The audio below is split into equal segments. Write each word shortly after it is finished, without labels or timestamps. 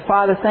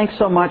Father, thanks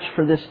so much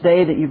for this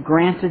day that you've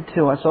granted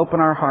to us.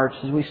 Open our hearts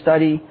as we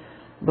study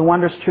the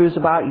wondrous truths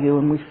about you,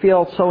 and we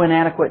feel so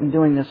inadequate in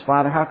doing this,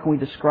 Father. How can we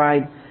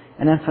describe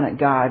an infinite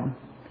God?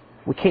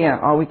 We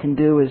can't. All we can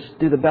do is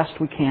do the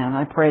best we can.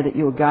 I pray that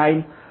you will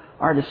guide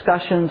our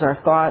discussions, our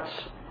thoughts,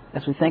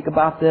 as we think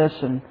about this,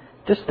 and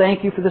just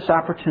thank you for this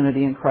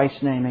opportunity in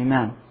Christ's name.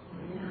 Amen.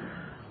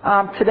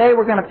 Today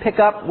we're going to pick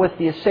up with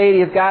the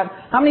Aseity of God.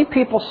 How many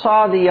people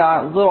saw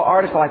the little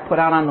article I put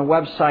out on the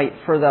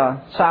website for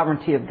the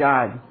sovereignty of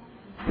God?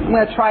 I'm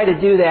going to try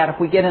to do that if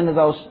we get into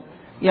those,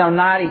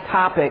 knotty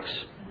topics.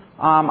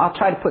 I'll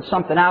try to put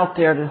something out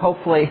there to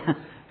hopefully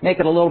make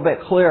it a little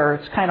bit clearer.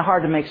 It's kind of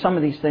hard to make some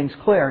of these things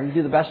clear. You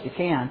do the best you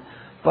can.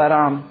 But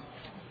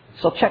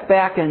so check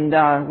back and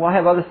we'll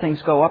have other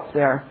things go up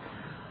there.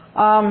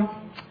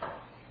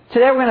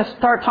 Today we're going to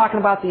start talking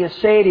about the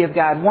Aseity of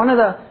God. One of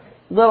the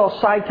little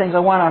side things I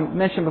want to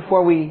mention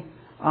before we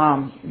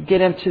get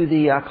into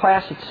the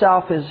class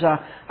itself is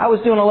I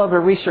was doing a little bit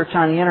of research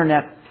on the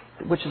internet,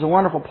 which is a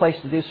wonderful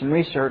place to do some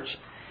research,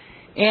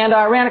 and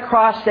I ran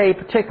across a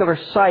particular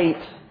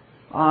site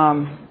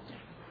from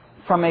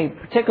a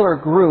particular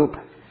group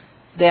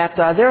that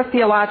their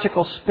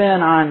theological spin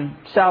on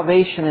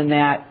salvation in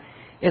that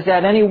is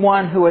that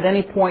anyone who at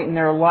any point in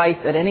their life,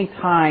 at any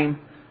time,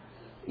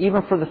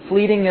 even for the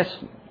fleetingest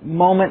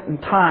moment in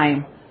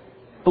time,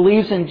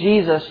 believes in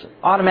Jesus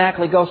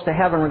automatically goes to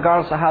heaven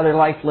regardless of how their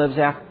life is lived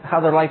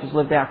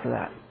after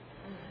that.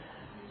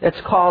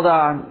 It's called,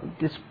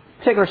 this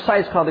particular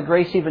site is called the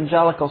Grace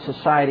Evangelical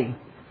Society.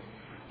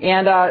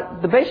 And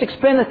the basic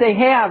spin that they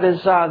have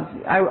is,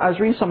 I was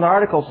reading some of the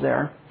articles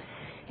there,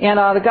 and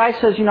the guy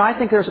says, I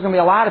think there's going to be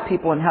a lot of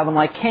people in heaven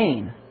like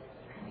Cain.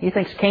 He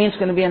thinks Cain's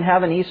going to be in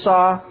heaven,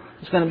 Esau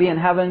is going to be in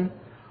heaven,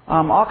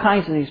 all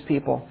kinds of these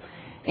people.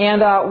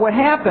 And what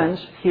happens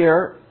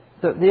here,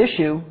 the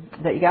issue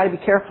that you got to be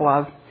careful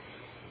of,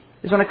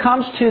 is when it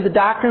comes to the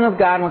doctrine of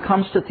God, when it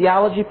comes to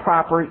theology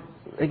proper,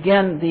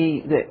 again,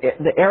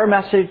 the error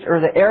message, or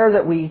the error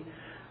that we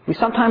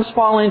sometimes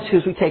fall into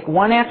is we take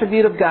one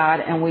attribute of God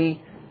and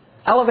we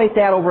elevate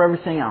that over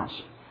everything else.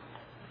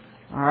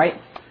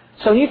 Alright?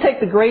 So when you take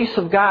the grace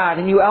of God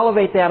and you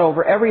elevate that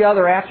over every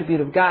other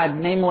attribute of God,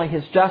 namely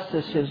His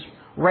justice, His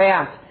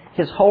wrath,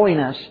 His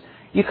holiness,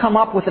 you come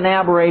up with an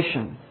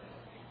aberration.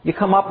 You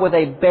come up with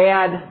a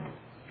bad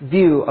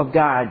view of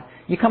God.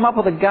 You come up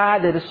with a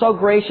God that is so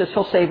gracious,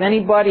 He'll save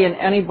anybody and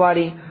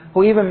anybody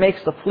who even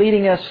makes the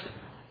fleetingest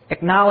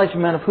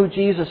acknowledgement of who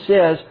Jesus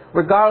is,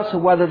 regardless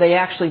of whether they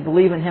actually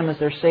believe in Him as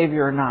their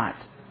Savior or not.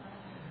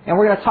 And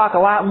we're going to talk a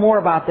lot more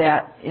about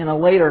that in a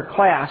later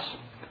class.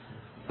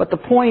 But the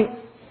point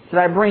that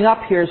I bring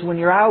up here is when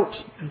you're out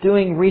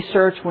doing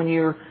research, when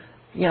you're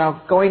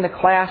going to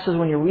classes,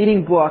 when you're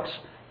reading books,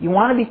 you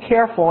want to be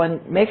careful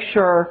and make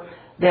sure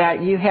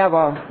that you have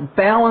a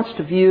balanced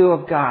view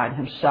of God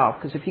Himself.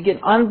 Because if you get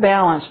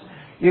unbalanced,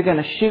 you're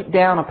going to shoot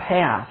down a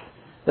path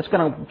that's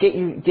going to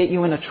get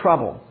you into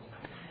trouble.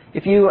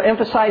 If you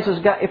emphasize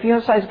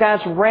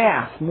God's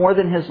wrath more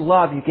than His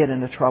love, you get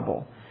into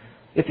trouble.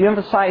 If you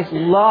emphasize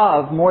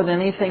love more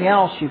than anything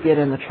else, you get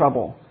into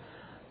trouble.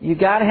 You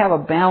got to have a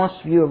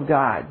balanced view of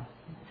God.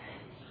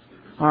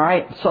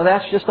 Alright, so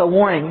that's just a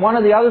warning. One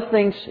of the other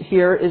things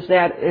here is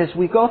that as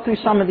we go through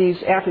some of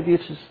these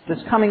attributes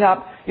that's coming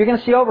up, you're going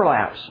to see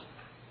overlaps.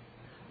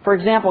 For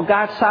example,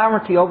 God's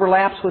sovereignty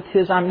overlaps with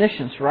His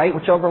omniscience, right?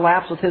 Which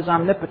overlaps with His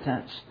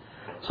omnipotence.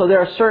 So there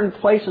are certain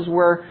places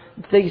where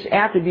these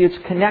attributes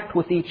connect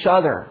with each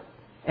other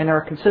and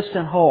are a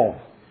consistent whole.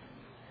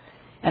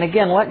 And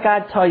again, let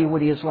God tell you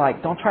what He is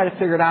like. Don't try to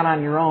figure it out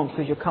on your own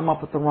because you'll come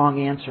up with the wrong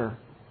answer.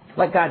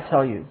 Let God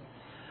tell you.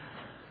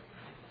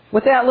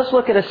 With that, let's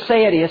look at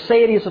Aseity.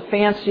 Aseity is a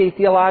fancy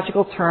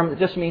theological term that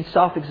just means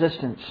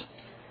self-existence.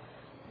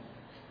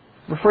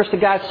 It refers to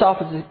God's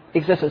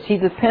self-existence. He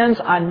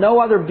depends on no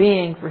other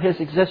being for His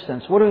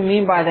existence. What do we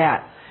mean by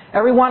that?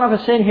 Every one of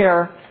us in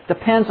here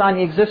depends on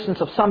the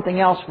existence of something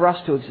else for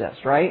us to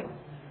exist, right?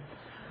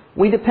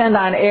 We depend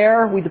on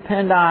air, we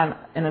depend on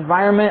an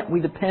environment,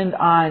 we depend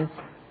on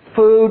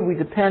food, we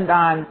depend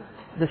on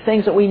the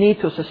things that we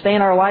need to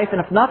sustain our life, and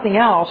if nothing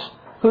else,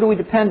 who do we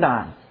depend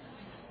on?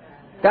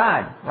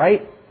 God,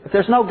 right? If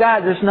there's no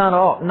God, there's none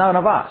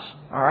of us,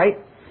 alright?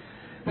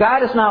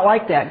 God is not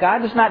like that.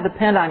 God does not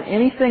depend on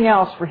anything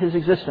else for His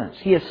existence.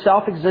 He is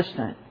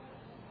self-existent.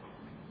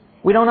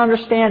 We don't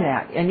understand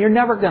that, and you're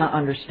never going to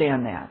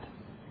understand that.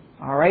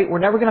 Alright? We're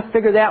never going to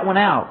figure that one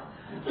out.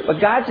 But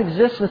God's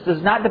existence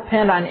does not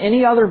depend on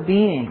any other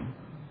being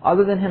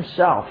other than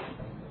Himself.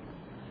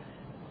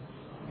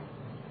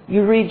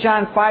 You read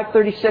John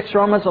 5:36,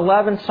 Romans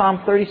 11,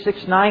 Psalm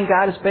 36:9,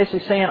 God is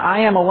basically saying,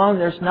 I am alone,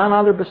 there's none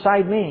other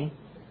beside me.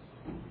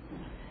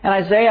 And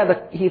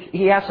Isaiah,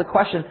 he asks the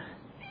question,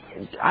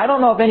 I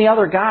don't know of any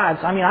other gods.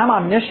 I mean, I'm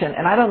omniscient,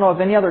 and I don't know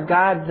of any other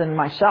God than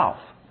myself.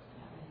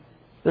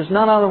 There's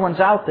none other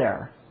ones out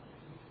there.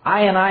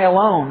 I and I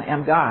alone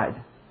am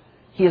God.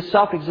 He is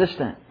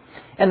self-existent.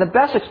 And the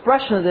best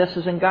expression of this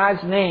is in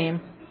God's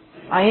name,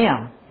 I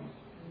am.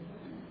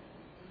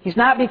 He's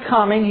not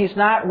becoming. He's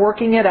not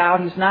working it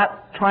out. He's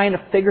not trying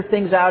to figure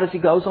things out as He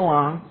goes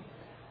along.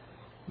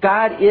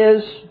 God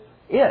is.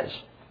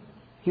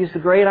 He's the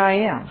great I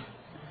am.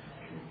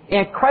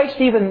 And Christ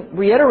even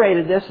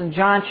reiterated this in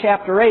John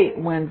chapter 8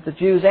 when the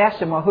Jews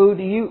asked Him, well, who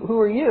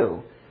are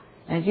you?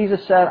 And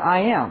Jesus said, I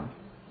am.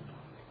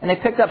 And they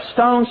picked up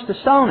stones to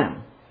stone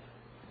Him.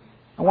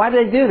 And why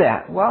did they do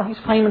that? Well, He's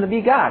claiming to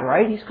be God,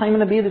 right? He's claiming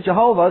to be the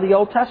Jehovah of the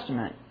Old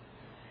Testament.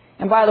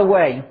 And by the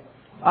way,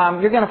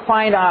 you're going to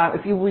find,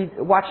 if you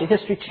watch the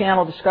History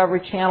Channel,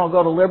 Discovery Channel,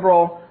 go to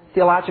liberal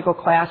theological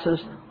classes,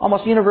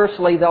 almost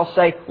universally they'll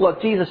say,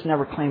 look, Jesus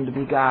never claimed to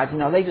be God.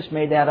 They just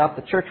made that up.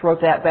 The church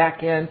wrote that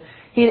back in.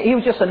 He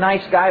was just a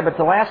nice guy, but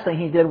the last thing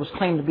He did was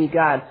claim to be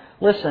God.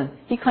 Listen,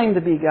 He claimed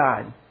to be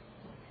God.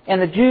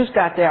 And the Jews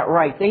got that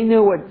right. They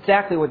knew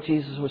exactly what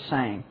Jesus was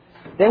saying.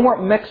 They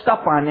weren't mixed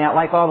up on that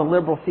like all the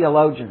liberal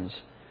theologians.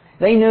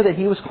 They knew that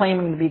He was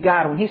claiming to be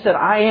God. When He said,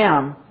 I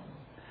am,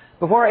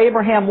 before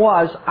Abraham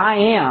was, I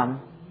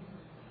am,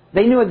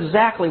 they knew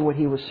exactly what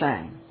He was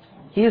saying.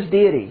 He is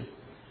deity.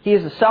 He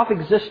is the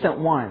self-existent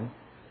one.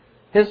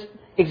 His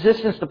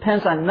existence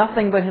depends on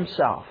nothing but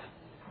Himself.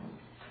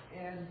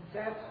 And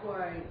that's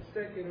why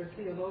secular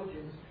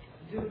theologians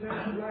do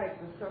not like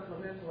the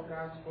supplemental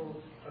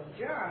Gospel of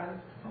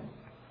John.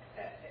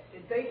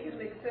 They can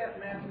accept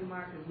Matthew,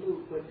 Mark, and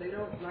Luke, but they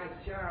don't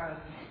like John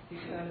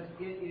because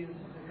it is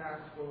the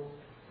Gospel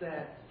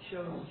that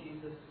shows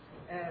Jesus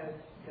as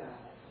God,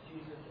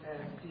 Jesus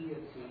as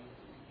deity,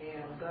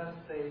 and thus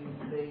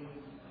they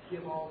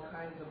give all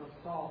kinds of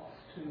assaults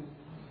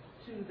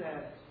to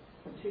that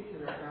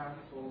particular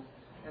Gospel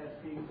as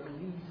being the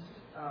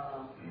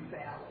least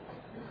valid.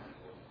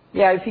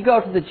 Yeah, if you go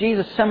to the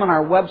Jesus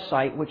Seminar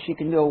website, which you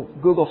can do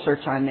a Google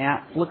search on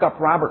that, look up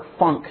Robert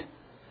Funk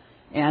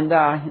and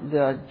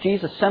the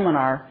Jesus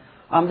Seminar,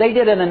 they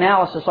did an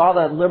analysis. All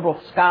the liberal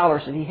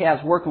scholars that he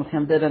has working with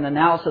him did an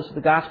analysis of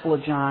the Gospel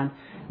of John.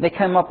 They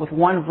came up with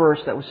one verse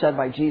that was said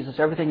by Jesus.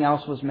 Everything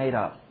else was made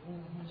up.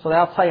 So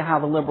that'll tell you how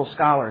the liberal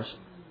scholars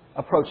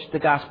approached the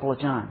Gospel of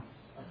John.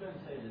 I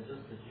couldn't say that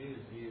just the Jews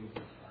view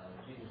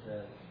Jesus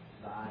as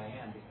the I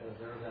am, because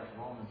there was that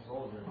Roman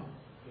soldier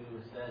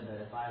who said that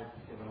if I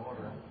give an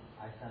order,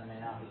 I send a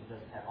man out who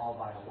just had all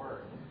by the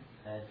word.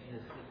 That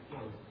Jesus, he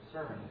was a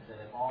servant. He said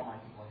if all my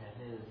people had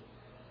his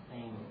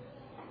same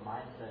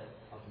mindset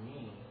of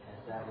me as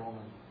that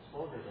Roman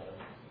soldier does,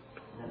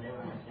 then they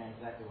would understand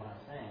exactly what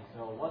I'm saying.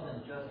 So it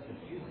wasn't just the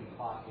Jews who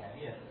fought the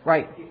idea.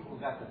 Right. People who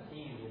got to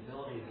see the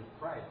abilities of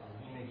Christ, and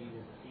he made you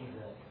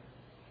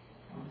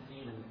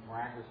see the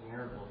miraculous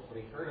miracles, but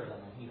he heard of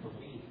them and he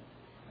believed,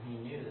 and he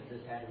knew that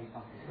this had to be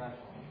something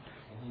special,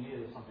 and he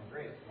knew it was something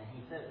great. And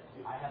he said,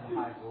 I have the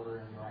highest order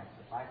in the ranks.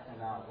 If I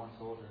send out one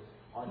soldier,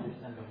 I'll just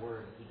send a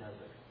word, he does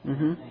it.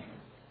 Mm-hmm.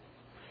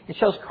 It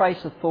shows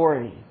Christ's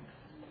authority.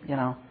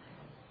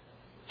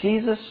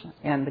 Jesus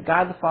and the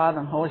God the Father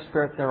and Holy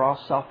Spirit, they're all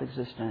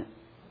self-existent.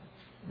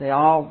 They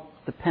all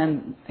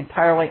depend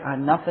entirely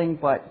on nothing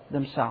but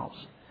themselves.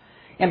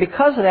 And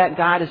because of that,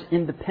 God is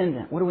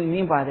independent. What do we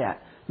mean by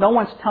that? No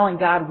one's telling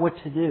God what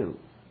to do.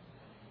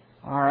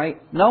 All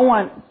right?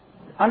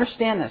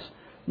 Understand this.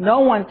 No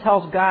one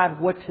tells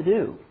God what to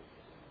do.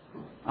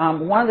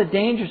 One of the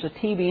dangers of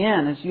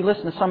TBN is you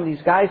listen to some of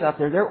these guys out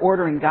there, they're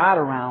ordering God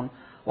around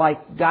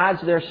like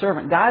God's their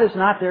servant. God is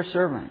not their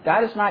servant.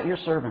 God is not your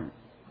servant.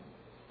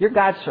 You're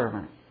God's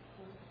servant.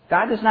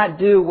 God does not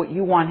do what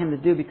you want Him to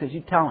do because you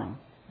tell Him.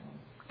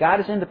 God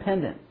is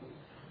independent.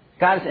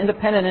 God is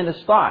independent in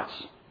His thoughts.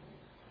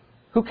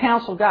 Who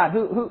counseled God?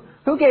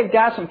 Who gave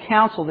God some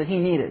counsel that He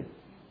needed?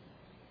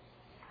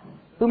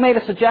 Who made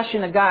a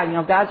suggestion to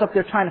God? God's up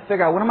there trying to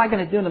figure out, what am I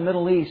going to do in the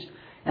Middle East?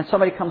 And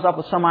somebody comes up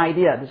with some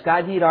idea. Does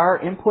God need our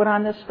input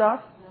on this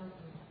stuff?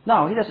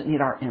 No, He doesn't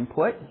need our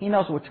input. He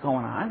knows what's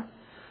going on.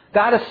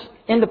 God is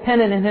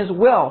independent in His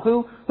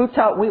will. We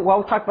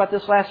talked about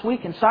this last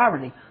week in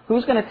sovereignty.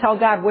 Who's going to tell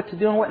God what to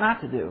do and what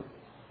not to do?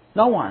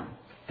 No one.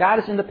 God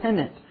is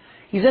independent.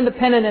 He's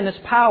independent in His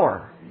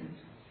power.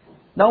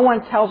 No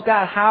one tells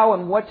God how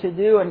and what to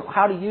do and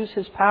how to use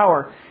His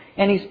power.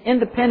 And He's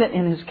independent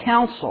in His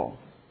counsel.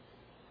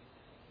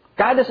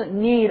 God doesn't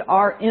need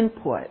our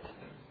input.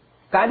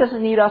 God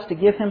doesn't need us to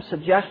give Him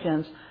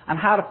suggestions on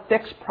how to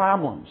fix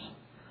problems.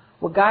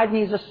 What God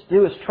needs us to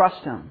do is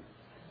trust Him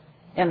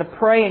and to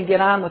pray and get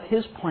on with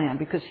His plan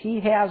because He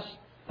has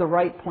the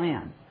right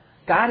plan.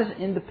 God is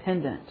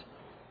independent.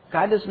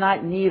 God does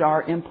not need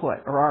our input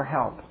or our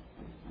help.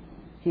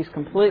 He's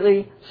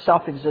completely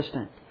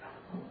self-existent.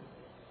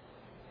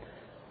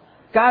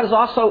 God is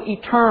also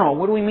eternal.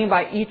 What do we mean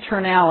by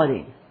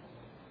eternality?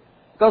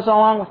 It goes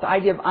along with the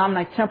idea of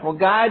omnitemporal.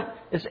 God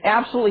is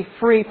absolutely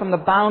free from the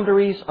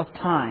boundaries of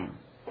time.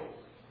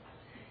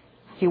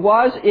 He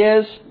was,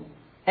 is,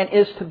 and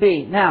is to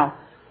be. Now,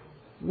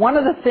 one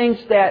of the things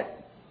that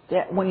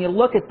when you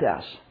look at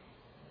this,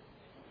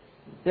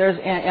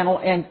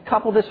 and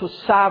couple this with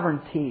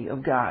sovereignty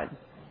of God,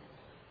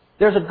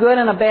 there's a good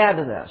and a bad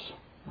to this.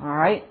 All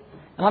right?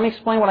 And let me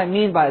explain what I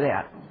mean by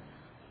that.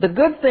 The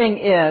good thing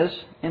is,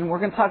 and we're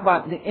going to talk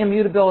about the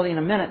immutability in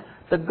a minute,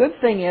 The good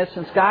thing is,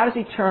 since God is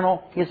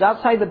eternal, He is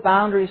outside the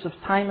boundaries of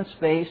time and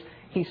space,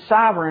 He's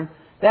sovereign,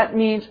 that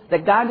means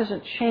that God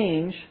doesn't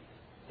change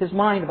His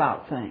mind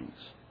about things.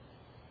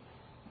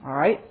 All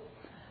right?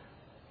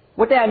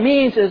 What that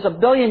means is 1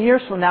 billion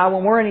years from now,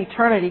 when we're in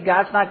eternity,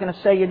 God's not going to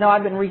say, you know,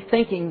 I've been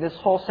rethinking this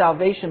whole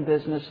salvation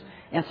business,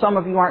 and some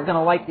of you aren't going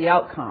to like the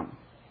outcome.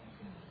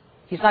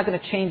 He's not going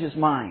to change His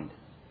mind.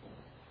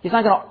 He's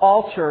not going to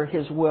alter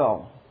His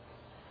will.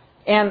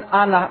 And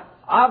on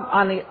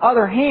the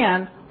other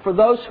hand, for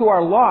those who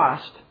are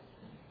lost,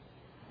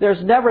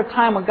 there's never a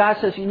time when God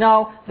says, you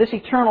know, this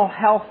eternal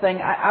hell thing,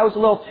 I was a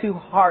little too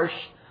harsh.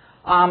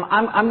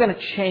 I'm going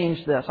to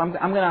change this. I'm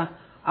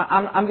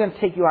going to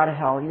take you out of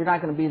hell. You're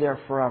not going to be there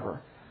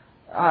forever.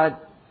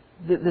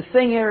 The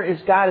thing here is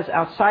God is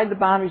outside the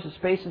boundaries of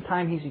space and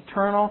time. He's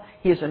eternal.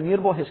 He is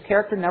immutable. His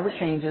character never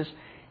changes.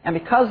 And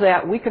because of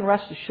that, we can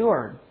rest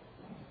assured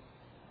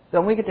that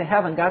when we get to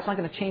heaven, God's not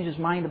going to change His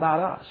mind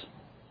about us.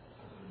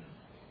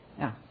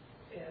 Yeah.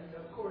 And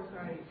of course,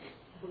 I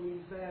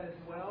believe that as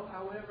well.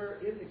 However,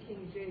 in the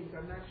King James,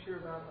 I'm not sure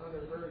about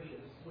other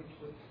versions, which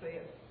would say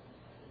it,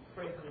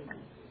 frankly,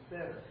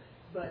 better.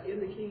 But in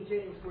the King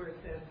James, where it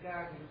says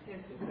God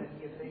repented that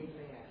He had made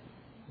man.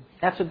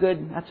 That's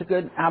a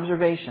good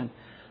observation.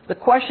 The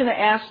question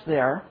asked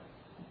there,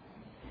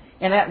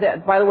 and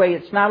that, by the way,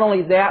 it's not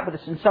only that, but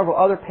it's in several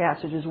other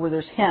passages where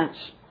there's hints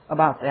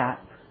about that.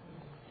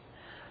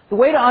 The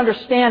way to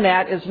understand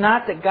that is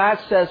not that God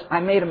says, I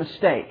made a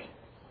mistake.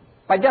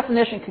 By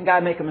definition, can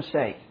God make a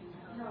mistake?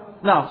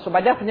 No. So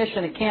by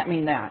definition, it can't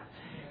mean that.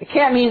 It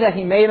can't mean that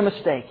He made a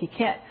mistake. He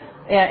can't.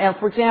 And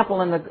for example,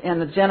 in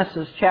the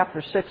Genesis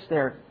chapter 6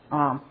 there,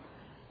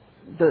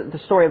 the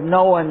story of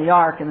Noah and the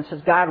ark, and it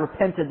says God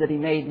repented that He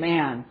made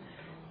man.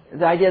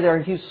 The idea there,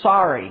 He was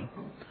sorry.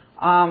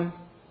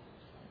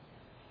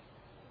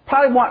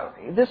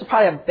 This is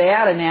probably a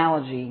bad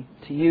analogy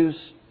to use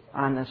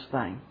on this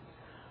thing.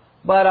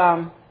 But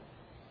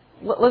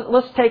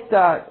let's take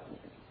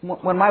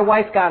when my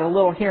wife got a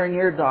little hearing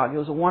ear dog. It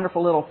was a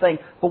wonderful little thing.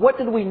 But what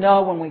did we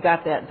know when we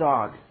got that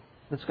dog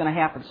that's going to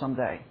happen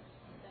someday?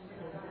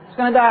 It's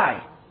going to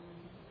die.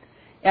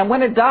 And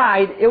when it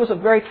died, it was a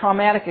very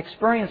traumatic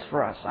experience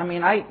for us. I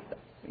mean,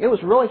 it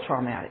was really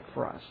traumatic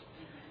for us.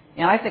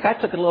 And I think I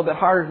took it a little bit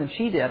harder than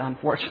she did,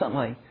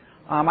 unfortunately.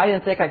 I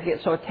didn't think I'd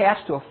get so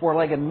attached to a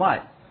four-legged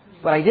mutt.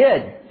 But I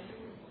did.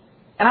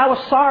 And I was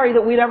sorry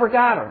that we'd ever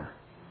got her,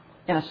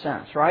 in a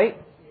sense, right?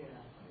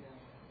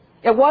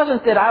 It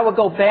wasn't that I would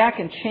go back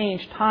and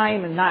change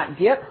time and not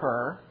get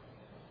her.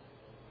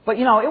 But,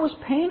 you know, it was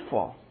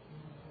painful.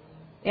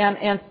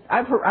 And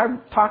I've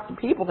talked to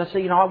people that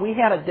say, you know, we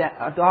had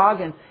a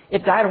dog and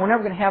it died and we're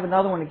never going to have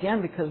another one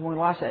again because when we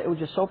lost that, it was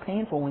just so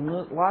painful when we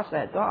lost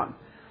that dog.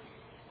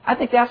 I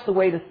think that's the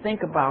way to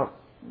think about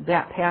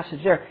that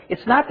passage there.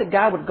 It's not that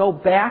God would go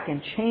back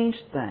and change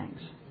things,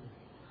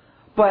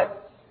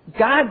 but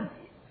God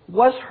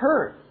was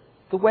hurt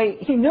the way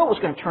He knew it was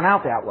going to turn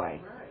out that way.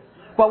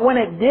 But when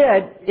it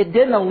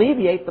didn't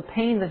alleviate the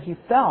pain that He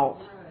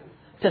felt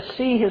to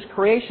see His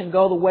creation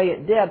go the way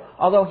it did,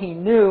 although He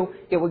knew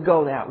it would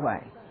go that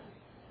way.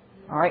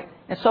 All right?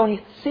 And so when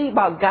you see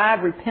about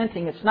God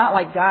repenting, it's not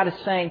like God is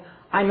saying,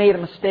 I made a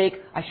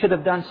mistake, I should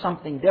have done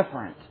something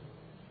different.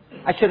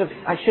 I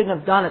shouldn't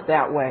have done it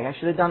that way. I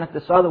should have done it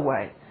this other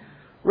way.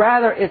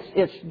 Rather,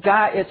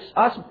 it's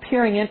us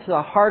peering into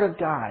the heart of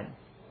God.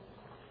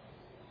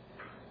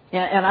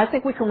 And I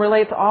think we can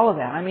relate to all of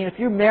that. I mean, if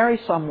you marry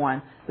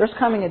someone, there's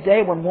coming a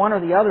day when one or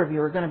the other of you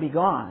are going to be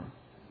gone.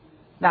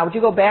 Now, would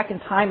you go back in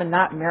time and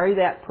not marry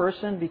that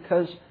person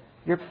because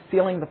you're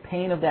feeling the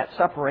pain of that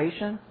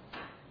separation?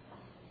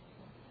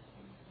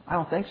 I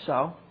don't think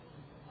so.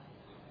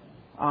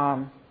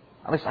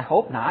 At least I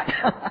hope not.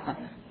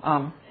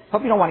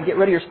 Hope you don't want to get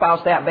rid of your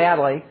spouse that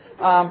badly.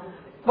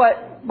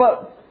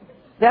 But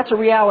that's a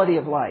reality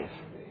of life.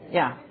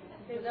 Yeah.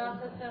 There's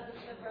also some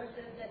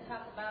verses that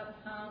talk about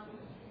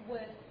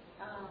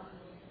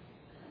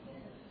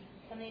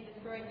when they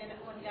destroyed Nineveh,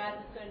 when God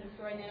was going to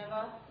destroy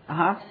Nineveh,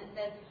 and it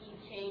says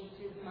He changed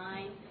His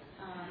mind.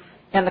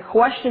 And the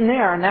question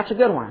there, and that's a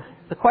good one.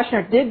 The question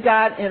there, did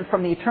God, and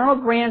from the eternal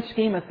grand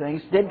scheme of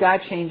things, did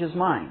God change His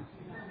mind?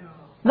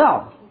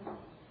 No.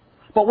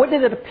 But what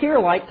did it appear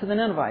like to the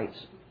Ninevites?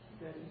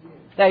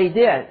 That He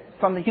did,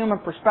 from the human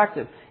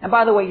perspective. And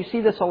by the way, you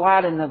see this a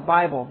lot in the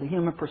Bible, the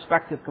human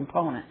perspective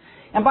component.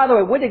 And by the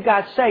way, what did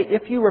God say?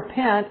 If you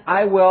repent,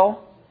 I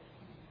will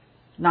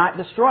not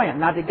destroy them.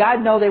 Now, did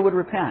God know they would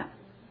repent?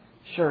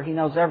 Sure, He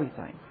knows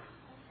everything.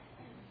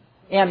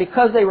 And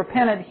because they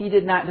repented, He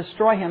did not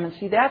destroy him. And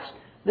see,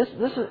 this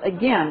is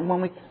again,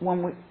 when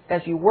we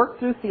as you work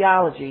through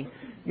theology,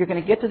 you're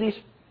going to get to these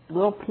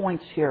little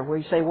points here where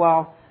you say,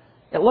 well,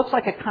 it looks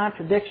like a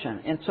contradiction.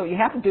 And so what you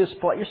have to do is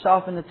split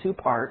yourself into two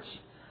parts.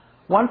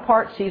 One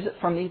part sees it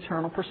from the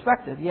eternal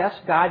perspective. Yes,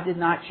 God did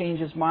not change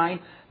His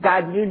mind.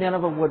 God knew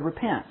Nineveh would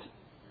repent.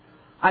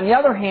 On the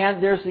other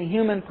hand, there's the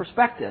human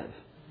perspective.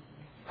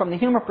 From the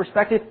human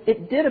perspective,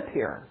 it did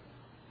appear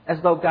as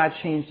though God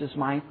changed His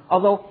mind,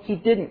 although He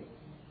didn't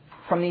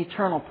from the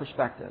eternal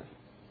perspective.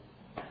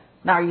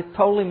 Now, are you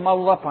totally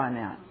muddled up on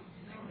that?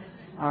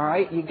 All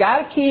right? You've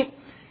got to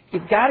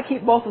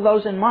keep both of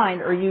those in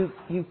mind, or you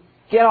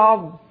get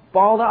all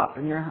balled up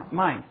in your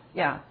mind.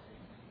 Yeah.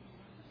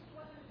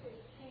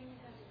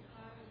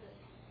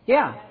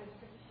 Yeah.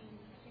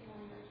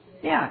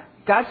 Yeah.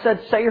 God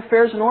said, set your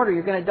affairs in order,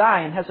 you're going to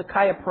die. And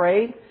Hezekiah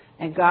prayed,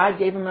 and God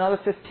gave him another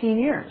 15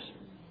 years.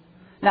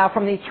 Now,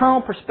 from the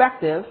eternal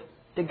perspective,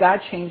 did God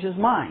change His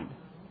mind?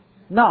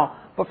 No.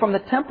 But from the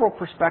temporal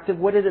perspective,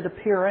 what did it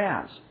appear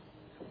as?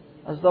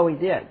 As though He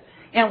did.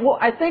 And well,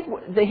 I think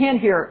the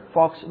hint here,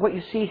 folks, what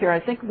you see here, I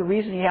think the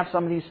reason you have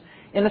some of these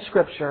in the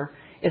Scripture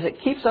is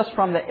it keeps us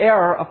from the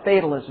error of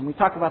fatalism. We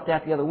talked about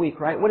that the other week,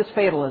 right? What is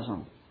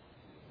fatalism?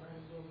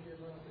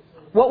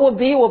 What will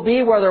be,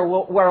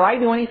 whether I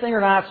do anything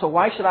or not, so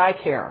why should I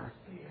care?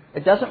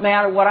 It doesn't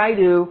matter what I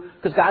do,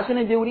 because God's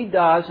going to do what He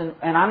does,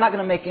 and I'm not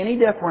going to make any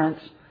difference,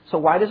 so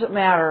why does it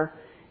matter?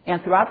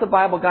 And throughout the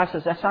Bible, God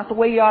says, that's not the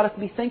way you ought to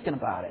be thinking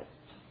about it.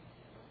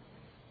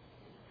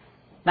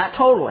 Not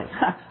totally.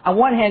 On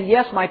one hand,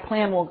 yes, my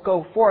plan will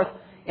go forth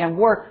and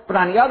work, but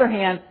on the other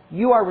hand,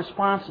 you are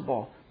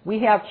responsible. We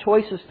have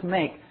choices to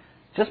make.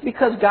 Just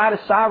because God is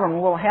sovereign,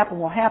 what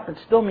will happen,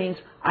 still means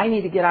I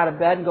need to get out of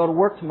bed and go to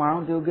work tomorrow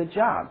and do a good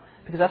job.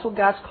 Because that's what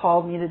God's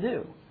called me to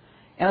do.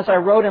 And as I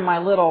wrote in my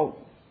little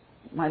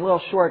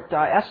short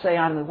essay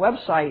on the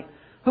website,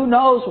 who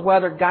knows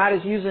whether God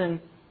is using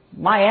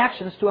my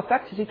actions to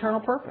affect His eternal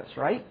purpose,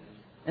 right?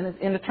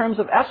 In the terms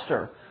of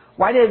Esther,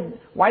 why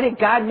did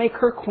God make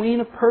her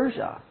queen of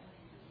Persia?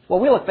 Well,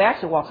 we look back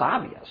and say, well, it's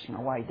obvious,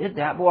 why He did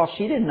that. But, well,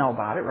 she didn't know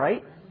about it,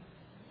 right?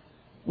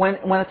 When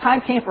the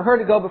time came for her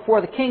to go before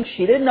the king,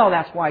 she didn't know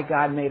that's why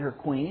God made her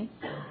queen.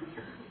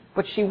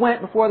 But she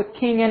went before the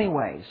king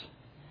anyways.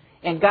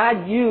 And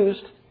God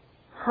used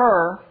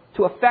her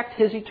to affect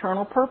His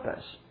eternal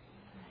purpose.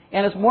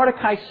 And as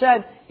Mordecai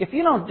said, if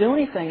you don't do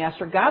anything,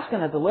 Esther, God's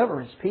going to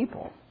deliver His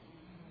people.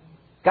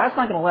 God's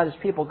not going to let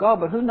His people go,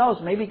 but who knows,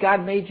 maybe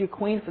God made you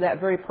queen for that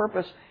very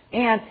purpose.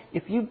 And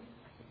if you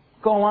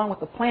go along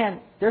with the plan,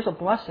 there's a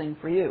blessing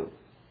for you.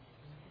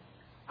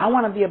 I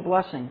want to be a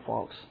blessing,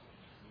 folks.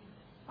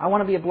 I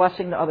want to be a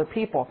blessing to other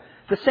people.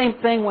 The same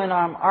thing when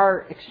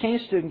our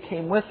exchange student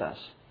came with us,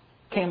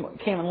 came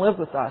and lived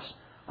with us.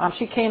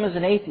 She came as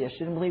an atheist. She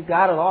didn't believe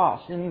God at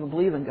all. She didn't even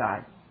believe in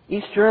God.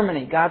 East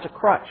Germany, God's a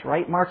crutch,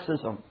 right?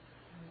 Marxism.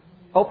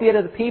 Opiate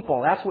of the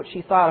people. That's what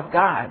she thought of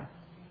God.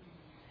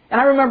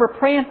 And I remember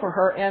praying for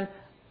her, and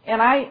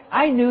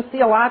I knew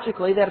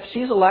theologically that if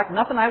she's elect,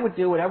 nothing I would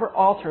do would ever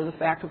alter the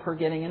fact of her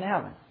getting into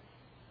heaven.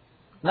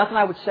 Nothing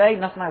I would say,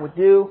 nothing I would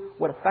do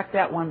would affect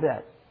that one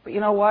bit. But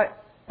you know what?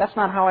 That's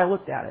not how I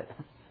looked at it.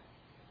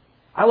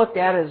 I looked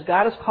at it as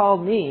God has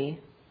called me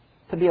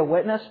to be a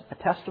witness, a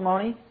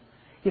testimony.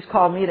 He's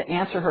called me to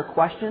answer her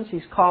questions.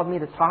 He's called me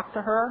to talk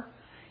to her.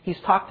 He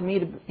called me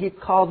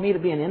to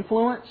be an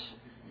influence.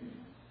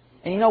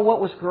 And you know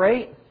what was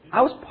great?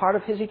 I was part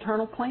of His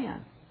eternal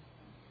plan.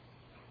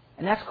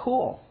 And that's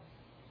cool.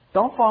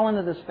 Don't fall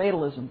into this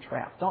fatalism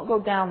trap. Don't go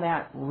down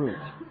that route.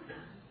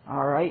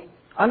 All right?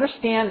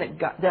 Understand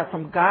that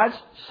from God's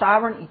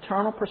sovereign,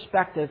 eternal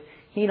perspective,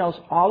 He knows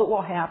all that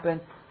will happen.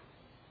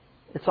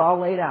 It's all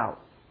laid out.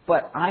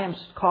 But I am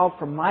called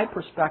from my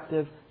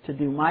perspective to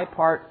do my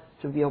part,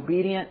 to be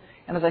obedient.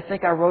 And as I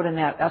think I wrote in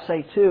that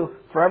essay too,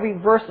 for every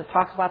verse that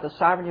talks about the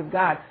sovereignty of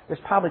God, there's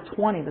probably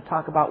 20 that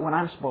talk about what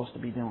I'm supposed to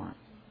be doing.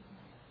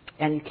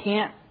 And you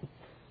can't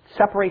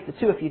separate the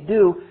two. If you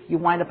do, you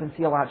wind up in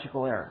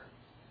theological error.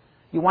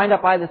 You wind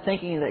up either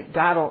thinking that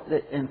God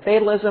in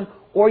fatalism,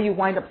 or you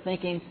wind up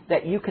thinking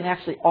that you can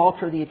actually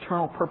alter the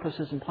eternal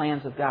purposes and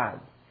plans of God.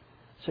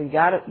 So you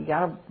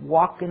gotta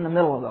walk in the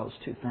middle of those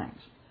two things.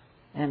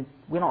 And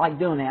we don't like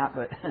doing that,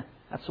 but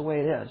that's the way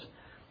it is.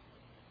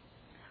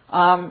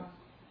 But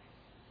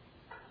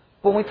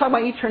when we talk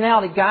about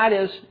eternality, God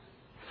is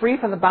free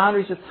from the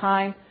boundaries of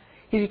time.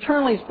 He's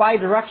eternally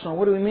bi-directional.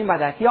 What do we mean by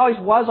that? He always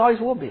was, always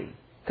will be.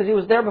 Because He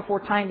was there before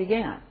time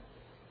began.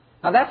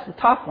 Now that's the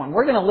tough one.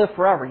 We're going to live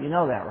forever. You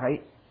know that,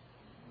 right?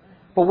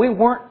 But we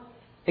weren't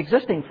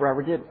existing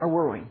forever, or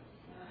were we?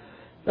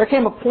 There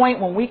came a point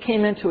when we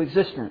came into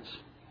existence.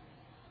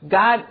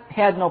 God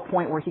had no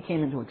point where He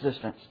came into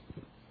existence.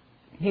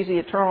 He's the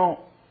eternal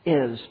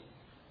is.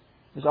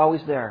 He's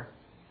always there.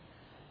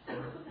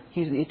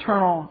 He's the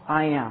eternal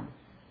I am.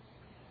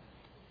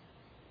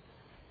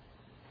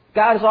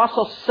 God is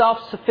also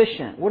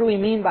self-sufficient. What do we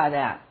mean by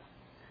that?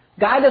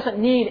 God doesn't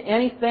need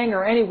anything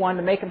or anyone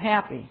to make Him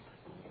happy.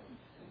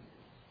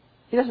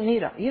 He doesn't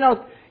need it.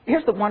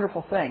 Here's the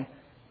wonderful thing.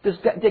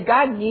 Did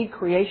God need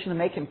creation to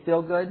make Him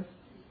feel good?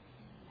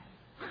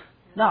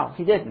 No,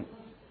 He didn't.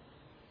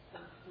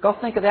 Go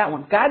think of that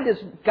one. God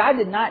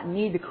did not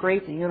need to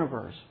create the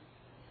universe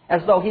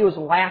as though He was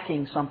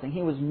lacking something.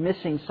 He was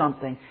missing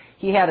something.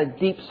 He had a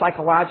deep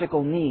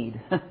psychological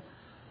need.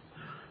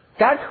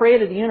 God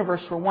created the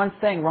universe for one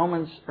thing,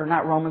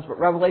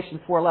 Revelation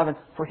 4:11,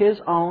 for His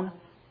own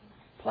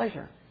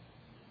pleasure.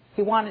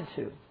 He wanted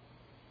to.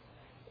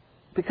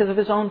 Because of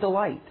His own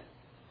delight.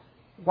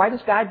 Why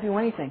does God do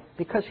anything?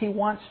 Because He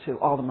wants to,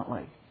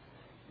 ultimately.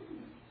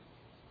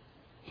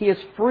 He is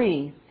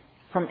free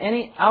from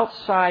any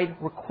outside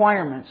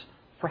requirements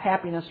for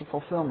happiness or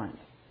fulfillment.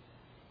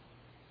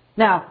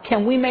 Now,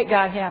 can we make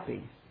God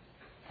happy?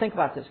 Think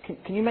about this.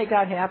 Can you make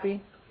God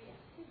happy?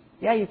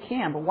 Yeah, you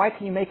can, but why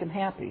can you make Him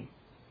happy?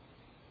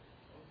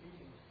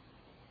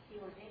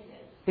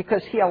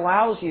 Because He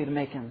allows you to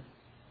make Him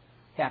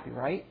happy,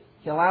 right?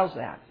 He allows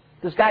that.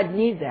 Does God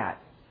need that?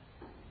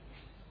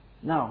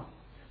 No.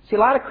 See, a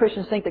lot of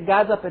Christians think that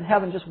God's up in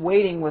heaven just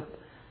waiting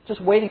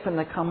for them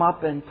to come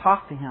up and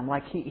talk to Him,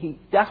 like He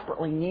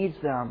desperately needs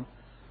them.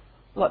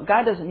 Look,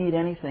 God doesn't need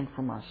anything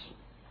from us.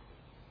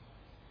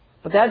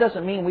 But that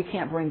doesn't mean we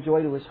can't bring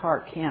joy to His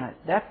heart, can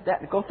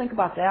it? Go think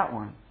about that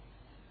one.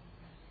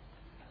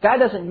 God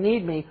doesn't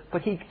need me,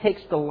 but He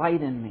takes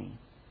delight in me.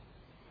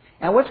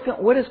 And what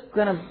is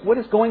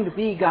going to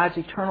be God's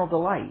eternal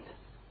delight?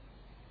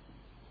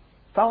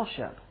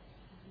 Fellowship.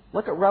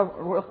 Look at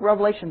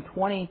Revelation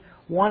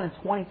 21 and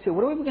 22.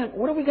 What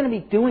are we going to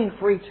be doing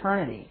for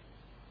eternity?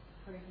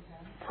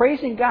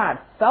 Praising God,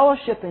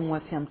 fellowshipping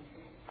with Him,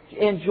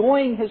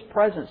 enjoying His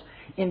presence,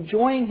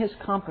 enjoying His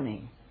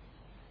company.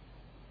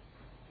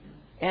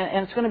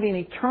 And it's going to be an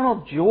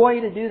eternal joy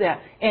to do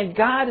that. And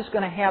God is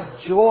going to have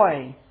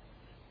joy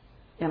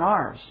in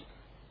ours.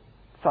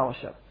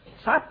 Fellowship.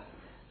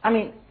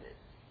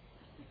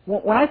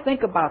 When I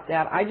think about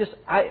that,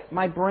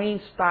 my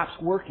brain stops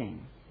working.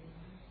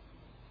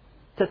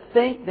 To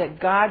think that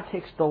God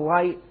takes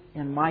delight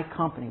in my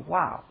company.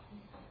 Wow.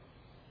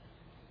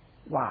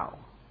 Wow.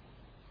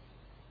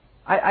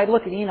 I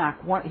look at Enoch.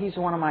 He's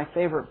one of my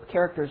favorite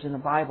characters in the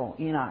Bible,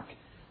 Enoch,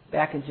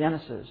 back in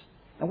Genesis.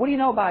 And what do you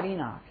know about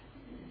Enoch?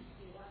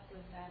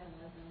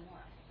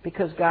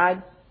 Because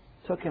God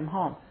took him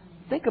home.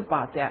 Think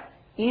about that.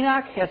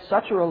 Enoch had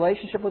such a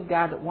relationship with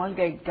God that one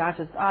day God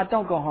says,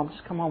 don't go home,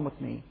 just come home with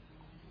me.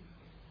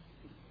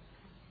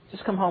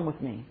 Just come home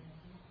with me.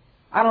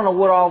 I don't know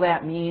what all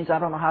that means. I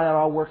don't know how that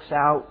all works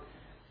out.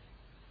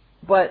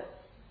 But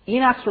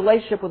Enoch's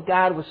relationship with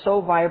God was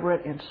so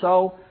vibrant and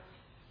so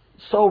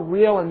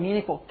real and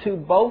meaningful to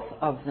both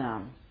of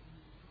them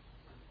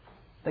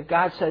that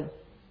God said,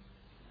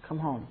 come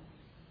home.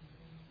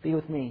 Be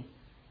with me.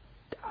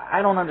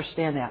 I don't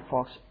understand that,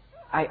 folks.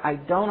 I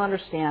don't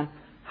understand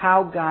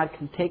how God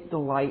can take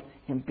delight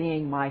in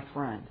being my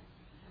friend.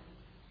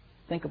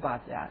 Think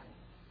about that.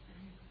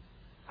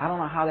 I don't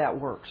know how that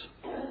works.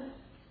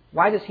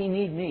 Why does He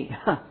need me?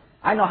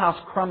 I know how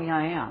crummy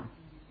I am.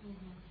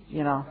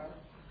 You know.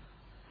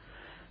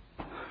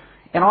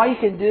 And all you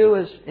can do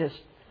is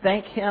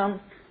thank Him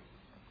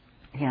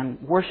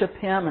and worship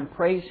Him and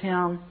praise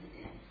Him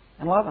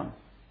and love Him.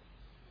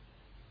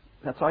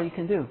 That's all you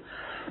can do.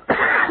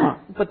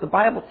 But the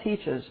Bible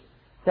teaches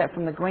that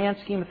from the grand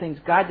scheme of things,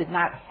 God did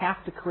not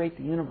have to create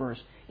the universe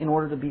in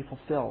order to be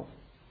fulfilled.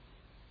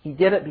 He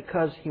did it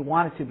because He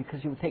wanted to,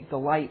 because He would take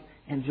delight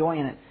and joy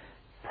in it.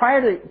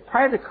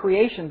 Prior to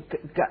creation,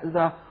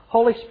 the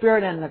Holy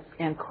Spirit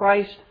and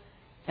Christ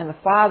and the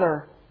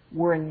Father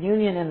were in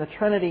union in the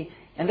Trinity,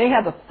 and they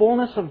had the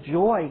fullness of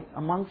joy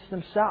amongst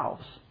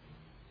themselves.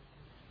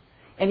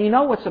 And you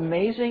know what's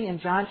amazing in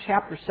John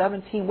chapter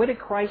 17? What did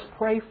Christ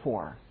pray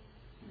for?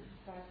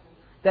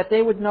 That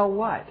they would know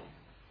what?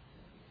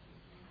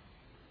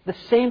 The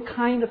same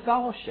kind of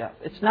fellowship.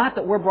 It's not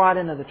that we're brought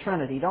into the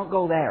Trinity. Don't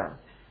go there.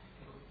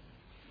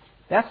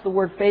 That's the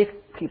word faith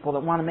people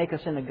that want to make us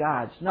into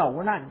gods. No,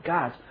 we're not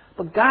gods.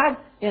 But God,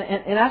 in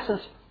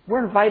essence,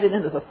 we're invited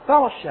into the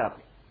fellowship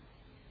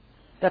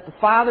that the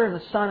Father and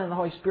the Son and the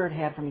Holy Spirit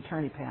had from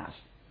eternity past.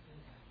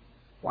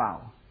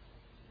 Wow.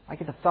 I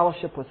get to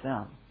fellowship with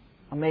them.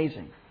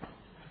 Amazing.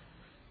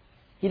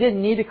 He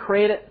didn't need to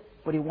create it,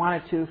 but He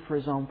wanted to for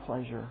His own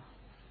pleasure,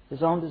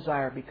 His own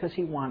desire, because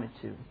He wanted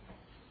to.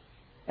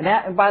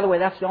 And by the way,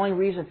 that's the only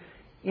reason.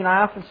 I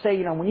often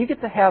say, when you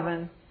get to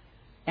heaven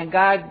and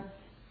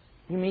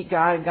you meet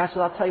God, and God says,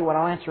 I'll tell you what,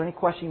 I'll answer any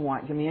question you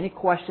want. Give me any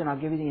question, I'll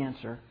give you the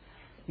answer.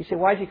 You say,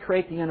 why did you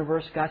create the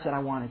universe? God said, I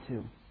wanted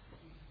to.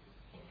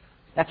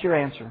 That's your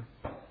answer.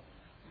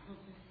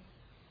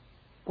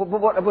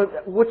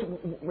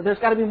 There's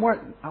got to be more.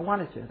 I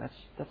wanted to.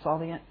 That's all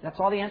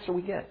the answer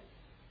we get.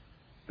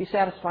 Be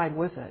satisfied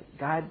with it.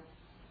 God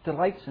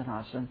delights in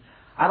us, and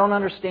I don't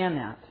understand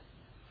that.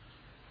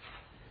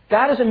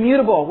 God is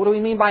immutable. What do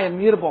we mean by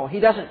immutable? He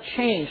doesn't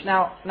change.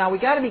 Now we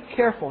got to be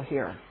careful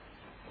here.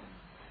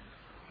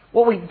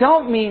 What we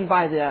don't mean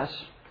by this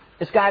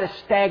is God is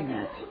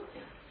stagnant.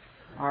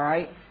 All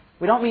right?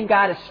 We don't mean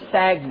God is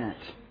stagnant.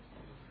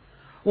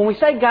 When we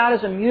say God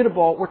is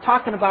immutable, we're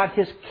talking about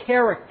His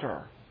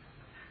character.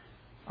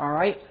 All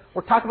right?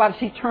 We're talking about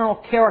His eternal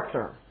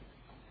character.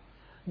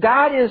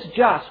 God is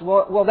just.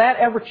 Will that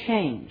ever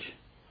change?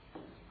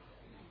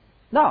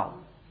 No.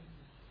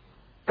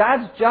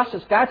 God's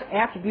justice, God's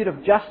attribute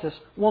of justice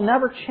will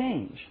never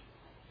change.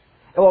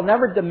 It will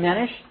never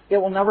diminish. It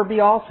will never be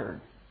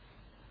altered.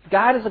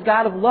 God is a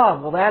God of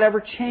love. Will that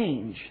ever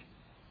change?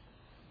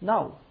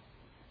 No.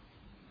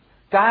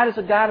 God is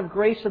a God of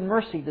grace and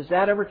mercy. Does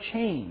that ever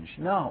change?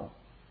 No.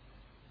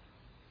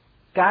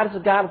 God is a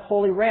God of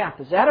holy wrath.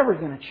 Is that ever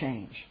going to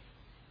change?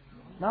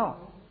 No.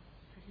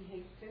 He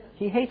hates sin.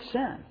 He hates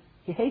sin.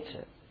 He hates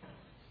it.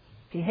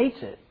 He hates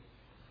it.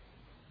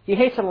 He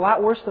hates it a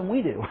lot worse than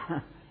we do.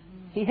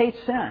 He hates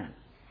sin.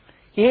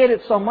 He hated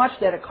it so much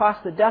that it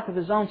cost the death of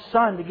His own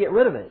Son to get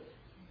rid of it.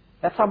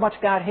 That's how much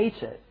God hates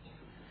it.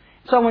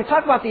 So when we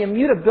talk about the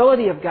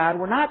immutability of God,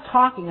 we're not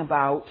talking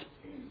about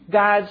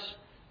God's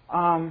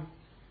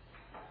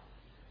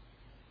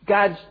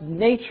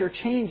nature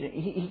changing.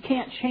 He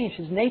can't change.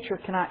 His nature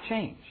cannot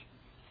change.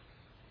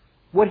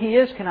 What He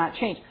is cannot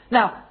change.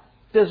 Now,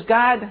 does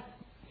God...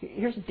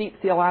 Here's a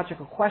deep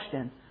theological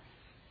question.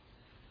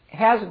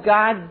 Has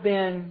God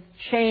been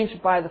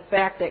changed by the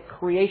fact that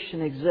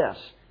creation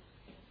exists?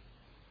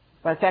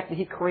 By the fact that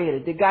He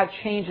created? Did God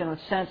change in a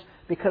sense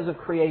because of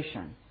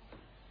creation?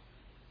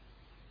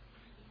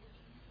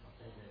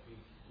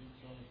 He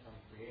changed from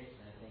creation.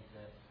 I think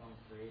that from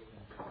creation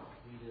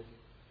we just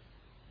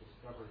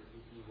discovered who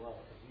He was,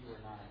 because we were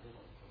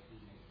non-existent, so He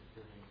makes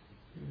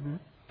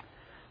decisions.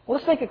 Well,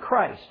 let's think of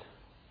Christ.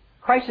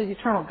 Christ is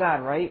eternal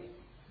God, right?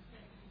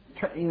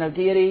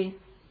 Deity.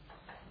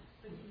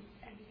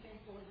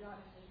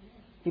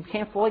 He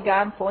became fully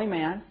God and fully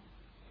man.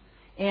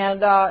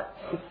 And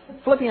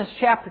Philippians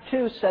chapter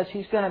 2 says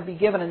He's going to be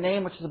given a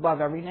name which is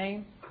above every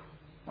name.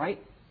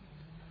 Right?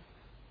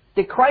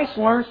 Did Christ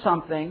learn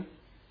something?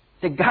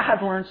 Did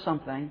God learn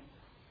something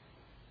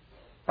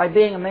by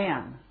being a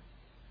man?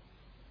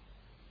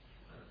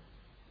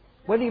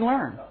 What did He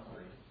learn?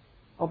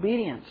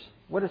 Obedience.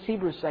 What does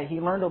Hebrews say? He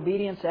learned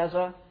obedience as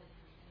a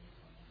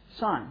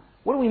son.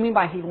 What do we mean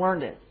by He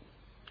learned it?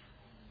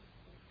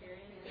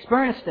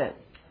 Experienced it.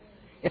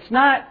 It's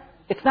not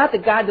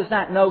that God does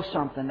not know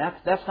something.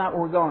 That's not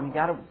where we're going. You've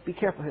got to be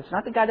careful here. It's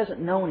not that God doesn't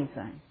know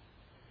anything.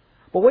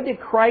 But what did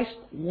Christ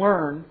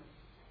learn?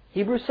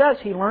 Hebrews says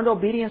He learned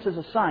obedience as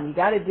a son. You've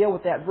got to deal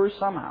with that verse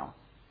somehow.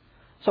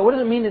 So what does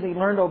it mean that He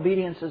learned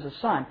obedience as a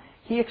son?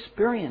 He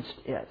experienced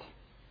it.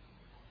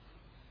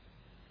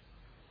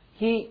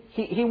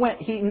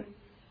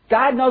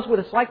 God knows what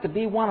it's like to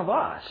be one of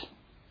us.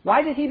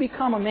 Why did He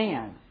become a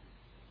man?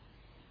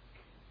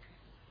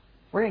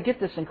 We're going to get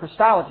this in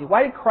Christology.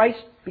 Why did Christ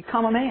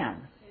become a man?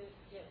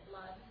 To get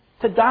blood.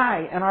 To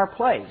die in our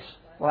place.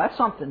 Well, that's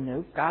something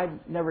new. God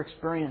never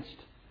experienced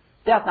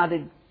death. Now,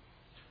 did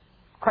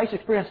Christ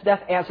experience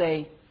death as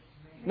a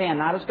man?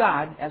 Not as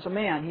God. As a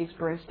man, He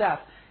experienced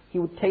death. He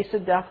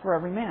tasted death for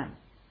every man.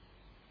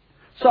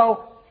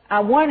 So,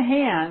 on one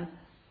hand,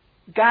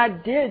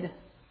 God did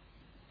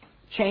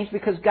change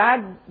because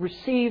God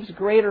receives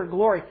greater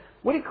glory.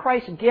 What did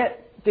Christ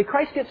get? Did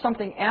Christ get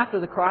something after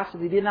the cross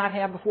that He did not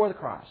have before the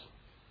cross?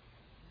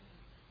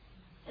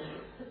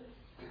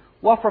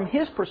 Well, from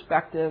His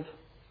perspective,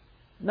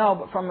 no,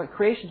 but from the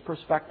creation's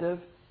perspective,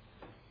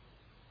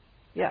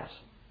 yes.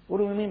 What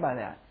do we mean by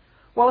that?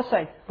 Well, let's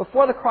say,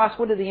 before the cross,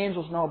 what did the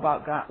angels know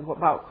about God,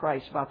 about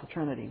Christ, about the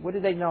Trinity? What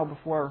did they know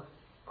before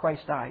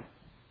Christ died?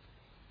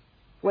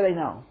 What did they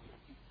know?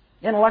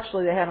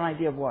 Intellectually, they had an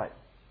idea of what?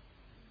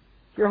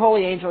 You're a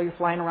holy angel, you're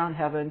flying around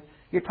heaven,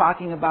 you're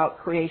talking about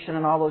creation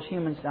and all those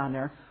humans down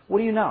there. What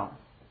do you know?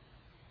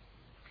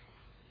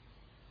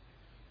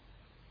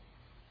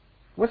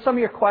 What's some of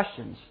your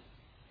questions?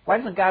 Why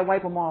doesn't God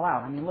wipe them all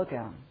out? I mean, look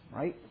at them,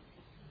 right?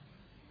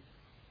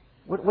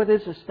 What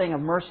is this thing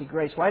of mercy,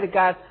 grace? Why did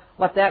God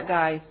let that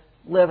guy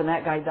live and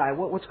that guy die?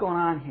 What's going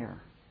on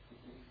here?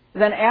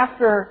 And then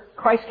after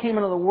Christ came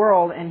into the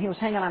world and He was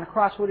hanging on a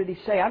cross, what did He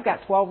say? I've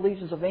got 12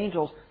 legions of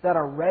angels that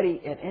are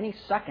ready at any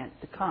second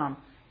to come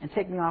and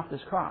take me off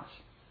this cross.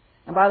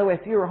 And by the way,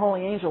 if you were a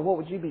holy angel, what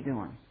would you be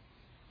doing?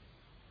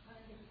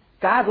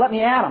 God, let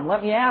me at him,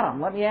 let me at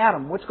him, let me at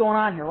him. What's going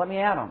on here? Let me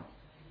at him.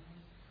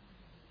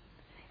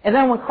 And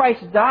then when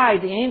Christ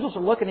died, the angels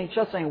are looking at each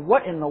other saying,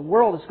 what in the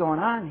world is going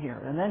on here?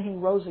 And then He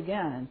rose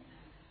again. And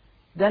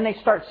then they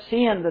start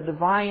seeing the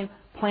divine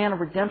plan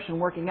of redemption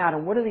working out.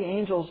 And what are the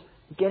angels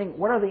getting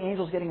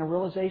a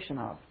realization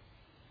of?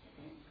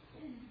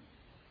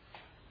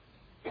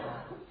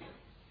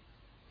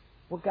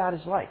 What God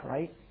is like,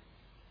 right?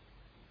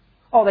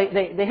 Oh,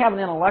 they have an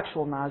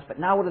intellectual knowledge, but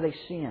now what are they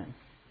seeing?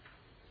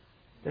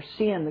 They're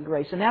seeing the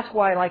grace. And that's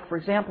why, like, for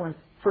example, in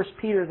 1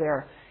 Peter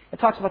there, it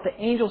talks about the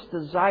angels'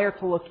 desire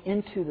to look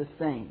into the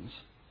things.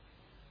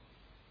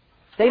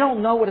 They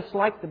don't know what it's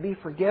like to be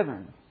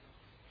forgiven.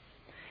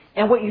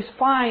 And what you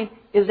find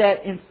is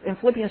that in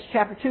Philippians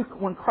chapter 2,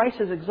 when Christ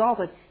is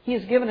exalted, He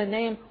is given a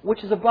name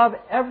which is above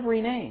every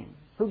name.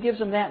 Who gives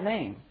Him that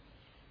name?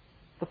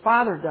 The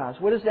Father does.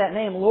 What is that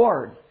name?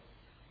 Lord.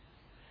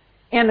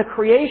 And the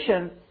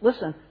creation,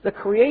 listen, the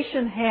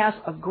creation has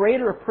a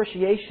greater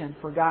appreciation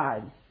for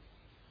God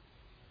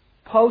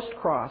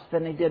post-cross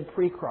than they did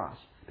pre-cross,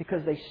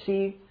 because they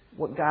see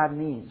what God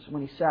means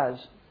when He says,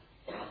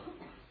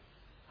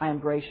 I am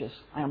gracious,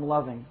 I am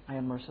loving, I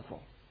am merciful.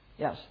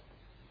 Yes?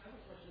 I have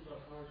a question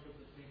about how we're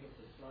supposed to think of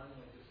the Son,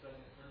 like the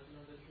second person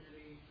of the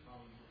Trinity,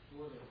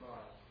 before the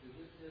cross. Is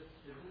this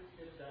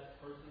if that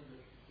person of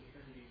the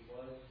Trinity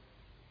was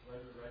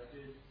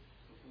resurrected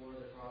before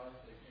the cross,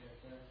 like in a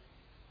sense?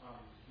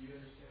 Do you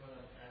understand what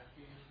I'm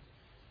asking?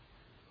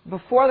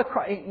 Before the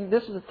cross,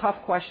 this is a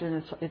tough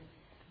question.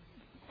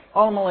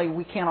 ultimately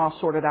we can't all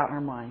sort it out in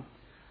our mind.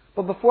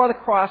 But before the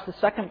cross, the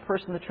second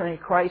person of the Trinity,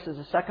 Christ, is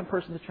the second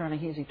person of the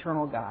Trinity. He's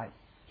eternal God.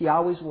 He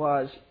always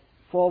was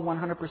full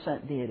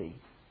 100% deity.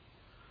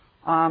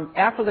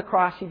 After the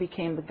cross, He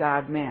became the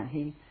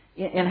God-man.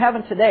 In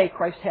heaven today,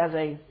 Christ has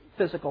a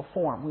physical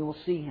form. We will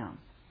see Him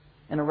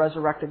in a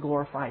resurrected,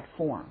 glorified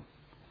form.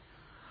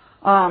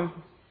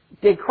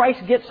 Did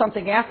Christ get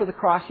something after the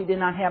cross He did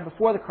not have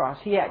before the cross?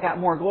 He got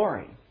more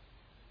glory.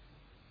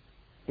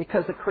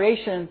 Because the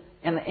creation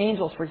and the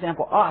angels, for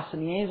example, us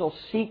and the angels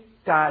seek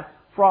God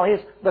for all His.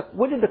 Look,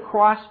 what did the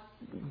cross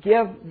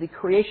give the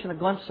creation a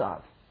glimpse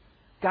of?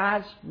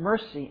 God's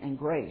mercy and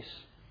grace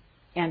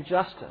and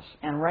justice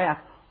and wrath.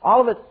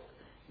 All of it,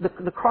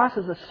 the cross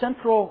is the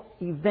central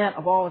event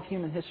of all of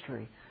human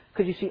history.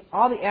 Because you see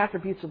all the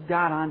attributes of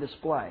God on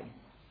display.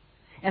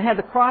 And had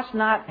the cross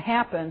not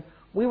happened,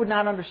 we would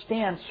not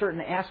understand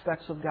certain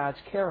aspects of God's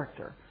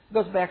character. It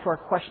goes back to our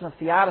question of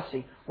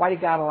theodicy. Why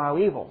did God allow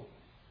evil?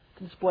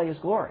 To display His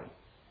glory.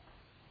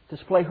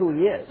 Display who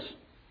He is.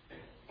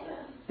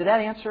 Did that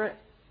answer it?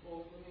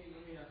 Well, let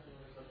me ask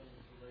another question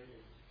that's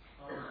related.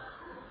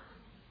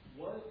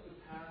 Was the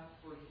path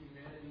for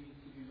humanity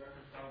to be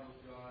reconciled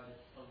with God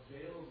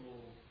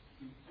available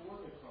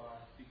before the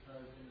cross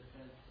because, in a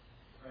sense,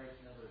 Christ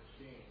never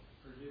changed?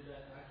 Or did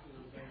that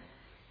actual event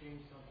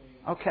change something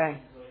Okay.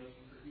 in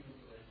relation to human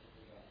relationship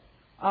to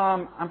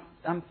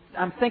God?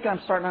 I'm thinking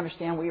I'm starting to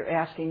understand what you're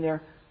asking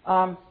there.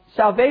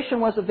 Salvation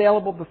was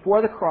available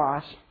before the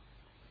cross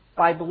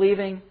by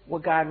believing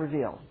what God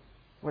revealed,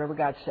 whatever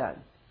God said.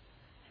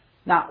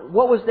 Now,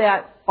 what was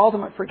that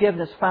ultimate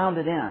forgiveness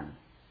founded in?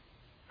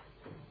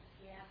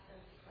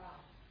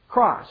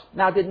 Cross.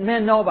 Now, did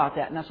men know about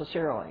that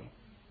necessarily?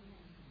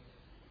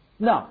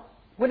 No.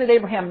 What did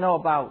Abraham know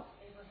about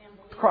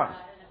the cross?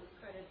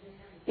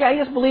 Yeah, he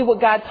just believed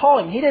what God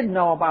told him. He didn't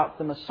know about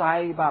the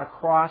Messiah, about a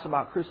cross,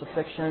 about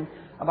crucifixion.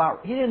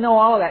 He didn't know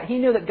all of that. He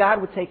knew that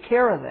God would take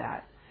care of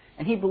that.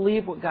 And he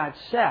believed what God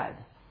said.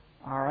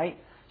 All right?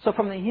 So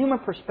from the human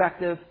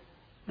perspective,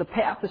 the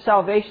path to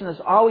salvation has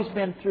always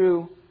been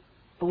through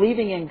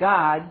believing in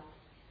God,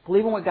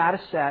 believing what God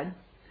has said.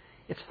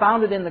 It's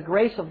founded in the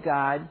grace of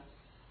God.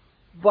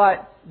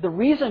 But the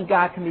reason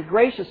God can be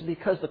gracious is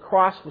because the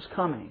cross was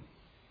coming.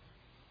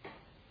 I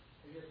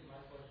guess my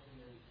question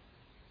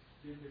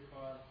is,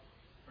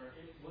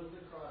 was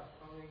the cross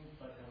coming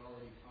but had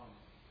already come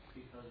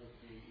because of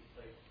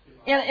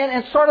the,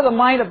 And sort of the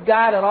mind of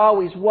God it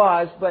always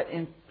was, but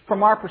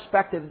from our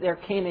perspective, there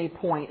came a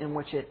point in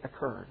which it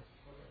occurred.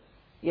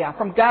 Yeah,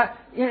 from God,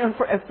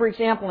 for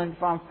example, in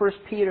 1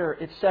 Peter,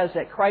 it says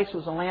that Christ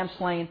was a lamb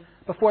slain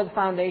before the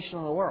foundation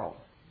of the world.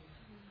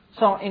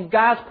 So in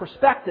God's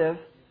perspective,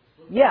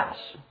 yes.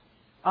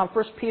 1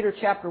 Peter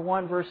chapter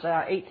 1, verse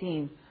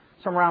 18,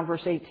 somewhere around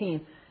verse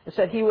 18, it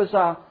said He was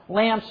a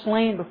lamb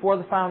slain before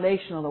the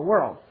foundation of the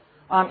world.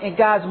 In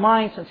God's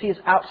mind, since He is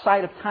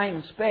outside of time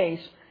and space,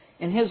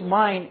 in His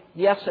mind,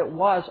 yes, it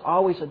was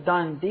always a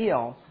done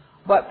deal.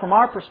 But from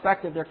our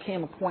perspective, there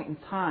came a point in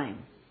time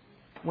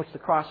in which the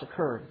cross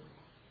occurred.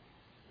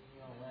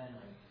 You know, when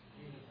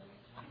Jesus,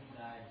 when He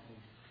died, He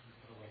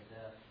put away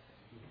death,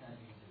 He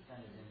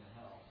descended into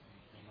hell, and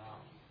He came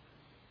out.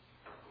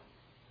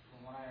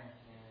 From what I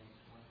understand,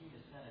 when He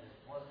descended,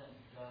 it wasn't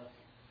just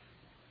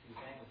to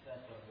vanquish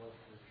death, but it was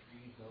to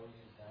free those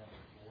who died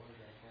before. Is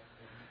that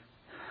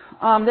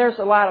correct? There's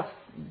a lot of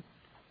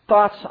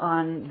thoughts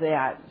on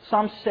that.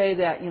 Some say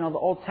that, the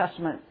Old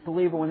Testament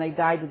believer, when they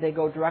died, did they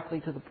go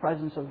directly to the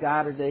presence of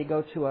God, or did they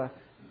go to a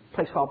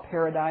place called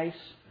paradise?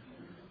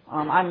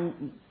 I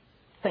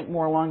think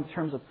more along the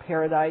terms of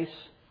paradise.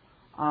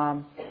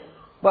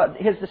 But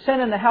His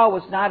descent into hell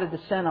was not a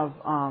descent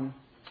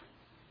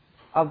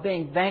of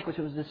being vanquished.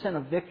 It was a descent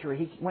of victory.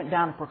 He went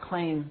down to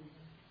proclaim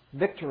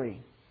victory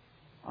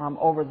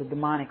over the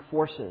demonic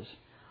forces.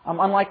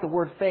 Unlike the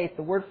Word Faith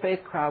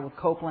crowd with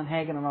Copeland,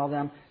 Hagen, and all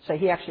them say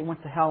He actually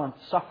went to hell and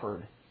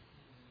suffered.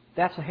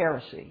 That's a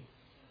heresy.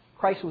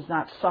 Christ was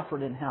not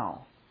suffered in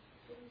hell.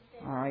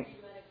 All right.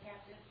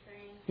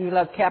 He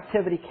led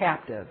captivity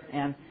captive,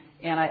 and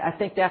I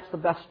think that's the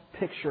best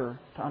picture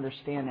to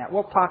understand that.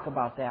 We'll talk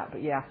about that,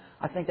 but yeah,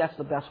 I think that's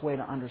the best way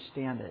to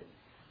understand it.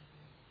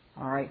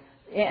 All right.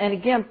 And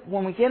again,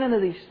 when we get into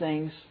these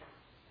things,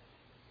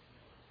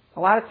 a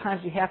lot of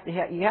times you have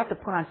to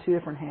put on two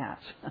different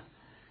hats.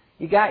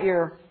 You got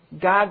your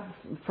God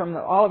from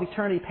all of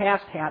eternity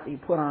past hat that you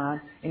put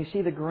on, and you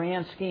see the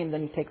grand scheme.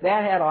 Then you take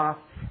that hat off.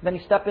 Then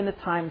you step into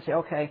time and say,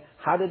 okay,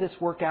 how did this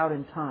work out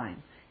in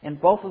time? And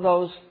both of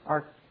those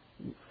are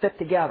fit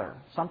together.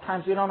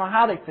 Sometimes we don't know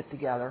how they fit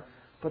together,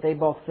 but they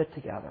both fit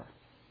together.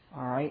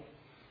 All right?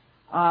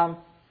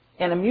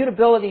 And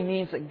immutability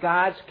means that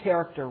God's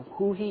character,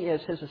 who He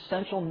is, His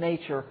essential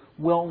nature,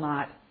 will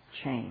not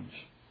change.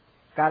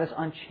 God is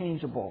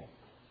unchangeable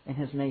in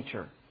His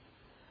nature.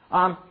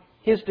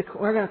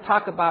 We're going to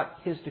talk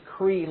about His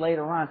decree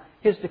later on.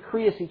 His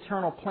decree is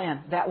eternal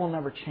plan. That will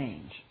never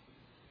change.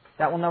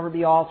 That will never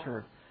be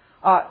altered.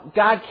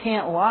 God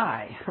can't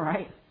lie,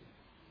 right?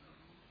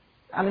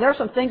 I mean, there are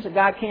some things that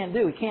God can't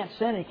do. He can't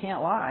sin, He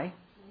can't lie.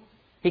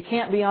 He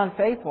can't be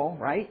unfaithful,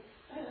 right?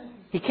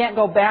 He can't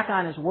go back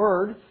on His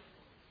word.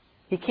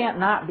 He can't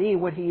not be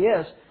what He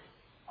is.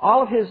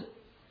 All of His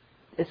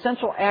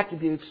essential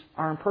attributes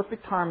are in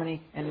perfect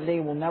harmony, and they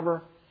will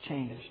never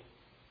change.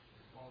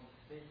 Well,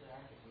 basically,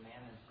 aren't the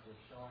commandments the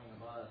showing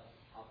of us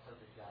how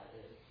perfect God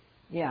is?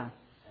 Yeah.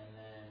 And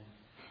then,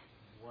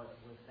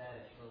 with that,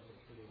 it shows us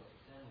truly what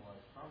sin was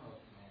from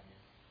those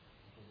commandments,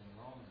 which is in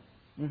Romans.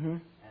 Mm-hmm.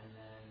 And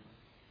then,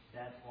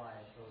 that's why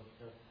it shows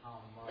just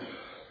how much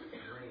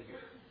grace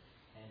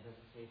and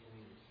justification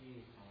we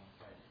receive from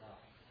Christ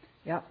out.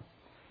 Yep.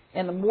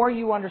 And the more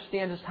you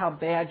understand just how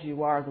bad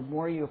you are, the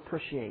more you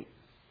appreciate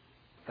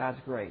God's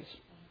grace.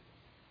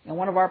 And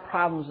one of our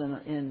problems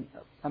in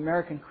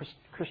American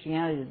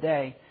Christianity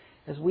today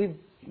is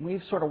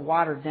we've sort of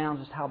watered down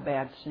just how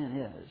bad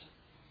sin is.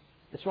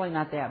 It's really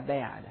not that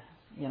bad,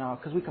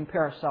 because we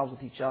compare ourselves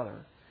with each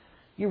other.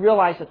 You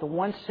realize that the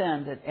one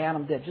sin that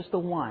Adam did, just the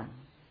one,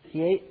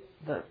 he ate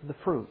the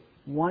fruit,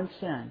 one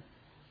sin.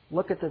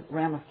 Look at the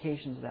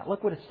ramifications of that.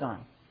 Look what it's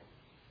done.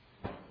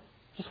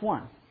 Just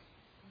one.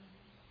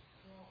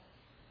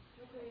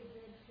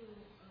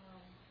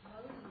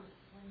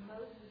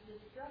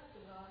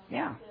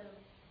 Yeah.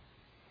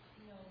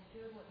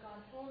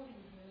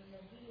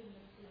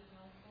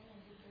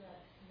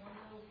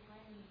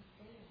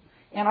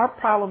 And our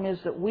problem is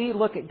that we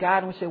look at God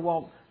and we say,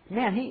 well,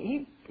 man,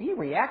 he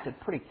reacted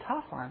pretty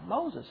tough on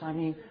Moses. I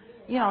mean,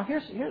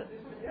 here's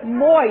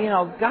boy,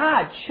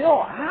 God, chill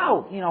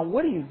out.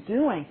 What are you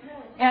doing?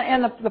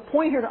 And the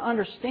point here to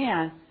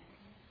understand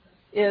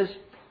is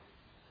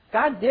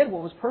God did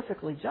what was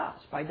perfectly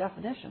just by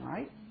definition,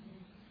 right?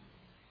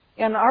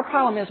 And our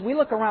problem is we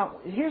look around.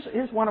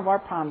 Here's one of our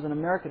problems in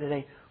America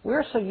today.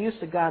 We're so used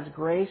to God's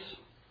grace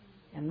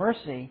and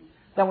mercy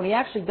that when He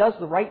actually does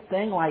the right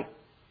thing, like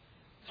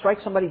strike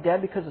somebody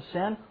dead because of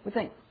sin, we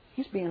think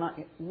He's being.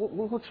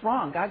 What's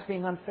wrong? God's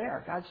being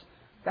unfair.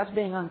 God's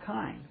being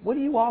unkind. What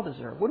do you all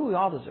deserve? What do we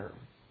all deserve?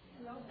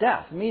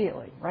 Death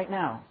immediately, right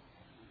now.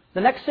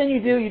 The next sin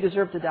you do, you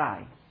deserve to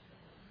die.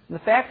 And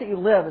the fact that you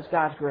live is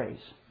God's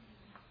grace,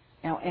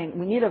 and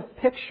we need a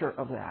picture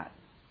of that.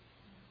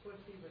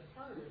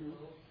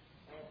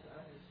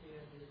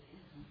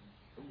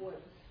 What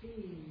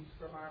seems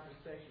from our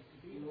perspective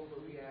to be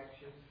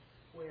overreaction,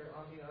 where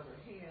on the other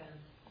hand,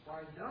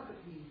 why doesn't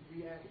He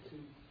react to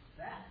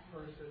that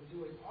person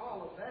doing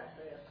all of that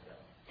bad stuff?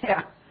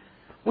 Yeah.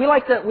 We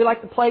like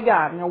to play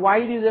God. Why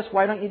you do this,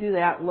 why don't you do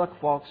that? Look,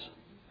 folks,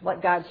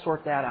 let God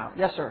sort that out.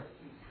 Yes, sir.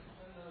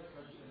 Another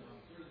question.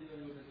 We're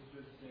dealing with a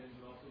good sin,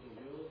 but also the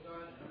will of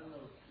God. I don't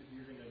know if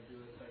you're going to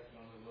do a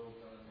section on the will of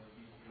God more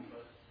deeply,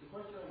 but the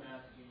question I'm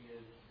asking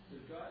is,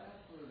 does God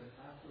have sort of an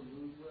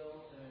absolute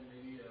will and then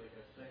maybe like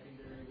a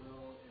secondary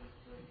will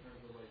in terms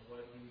of like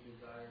what He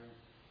desires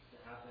to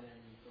happen in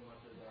so much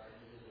as our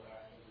individual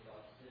actions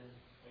about sin?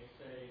 Like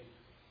say,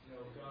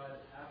 God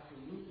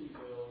absolutely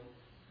willed,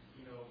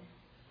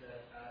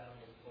 that Adam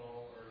would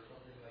fall or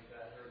something like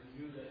that, or He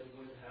knew that it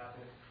would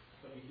happen,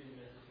 but He didn't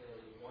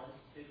necessarily want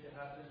it to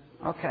happen.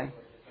 So okay.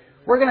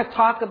 We're going to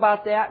talk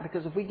about that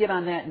because if we get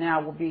on that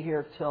now, we'll be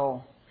here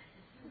till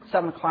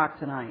 7 o'clock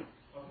tonight.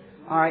 Okay.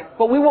 All right,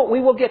 but we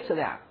will get to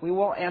that. We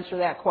will answer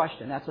that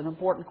question. That's an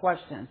important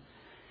question.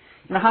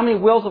 How many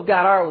wills of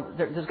God are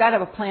there? Does God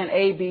have a plan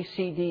A, B,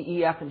 C, D,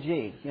 E, F, and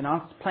G?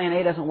 If plan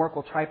A doesn't work,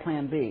 we'll try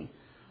plan B.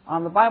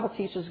 The Bible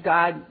teaches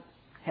God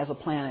has a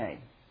plan A.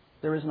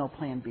 There is no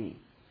plan B.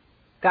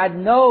 God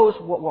knows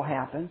what will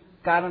happen.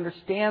 God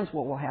understands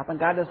what will happen.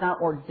 God does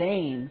not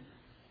ordain,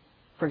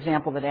 for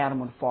example, that Adam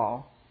would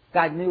fall.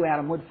 God knew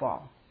Adam would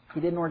fall.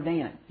 He didn't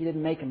ordain it. He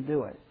didn't make him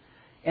do it.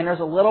 And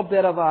there's a little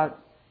bit of a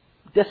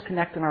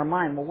disconnect in our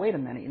mind. Well, wait a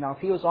minute. If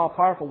He was all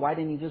powerful, why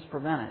didn't He just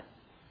prevent it?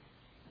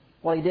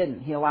 Well, He didn't.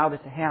 He allowed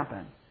it to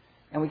happen.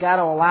 And we got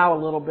to allow a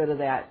little bit of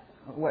that,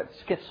 what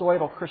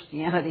schizoidal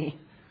Christianity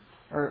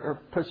or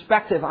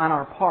perspective on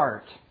our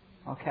part.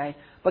 Okay?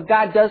 But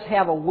God does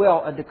have a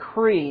will, a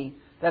decree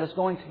that is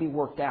going to be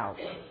worked out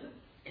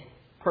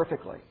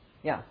perfectly.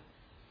 Yeah.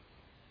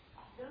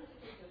 Don't you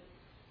think that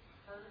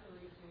part of the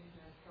reason we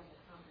have trouble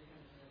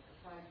comprehending it,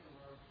 aside from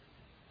our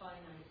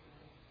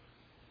finiteness,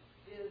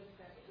 is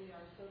that we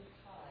are so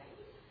tied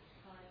to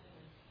time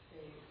and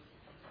space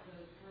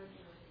that it's hard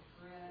to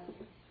grasp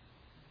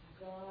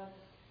God's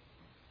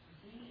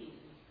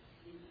being,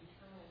 the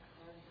eternal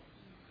presence.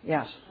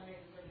 Yes. I mean,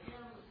 for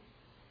Him,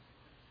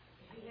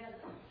 He has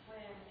a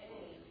plan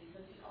A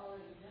because He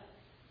already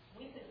knows.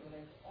 We think of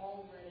it as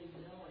already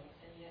knowing,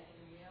 and yet in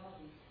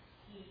reality,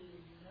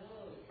 He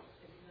knows.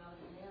 It's not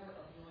a matter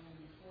of knowing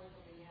before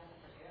something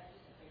happens or after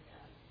something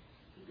happens,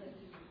 because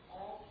He's in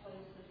all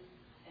places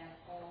at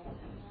all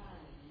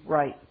times.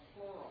 Right.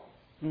 Plural.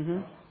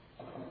 Mm-hmm.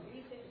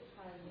 We think of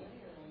time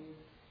linearly,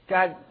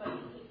 God, but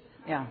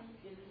yeah.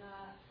 is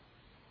not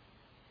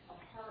a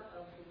part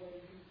of the way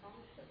He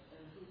functions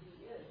and who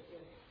He is.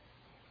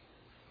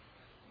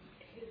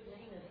 His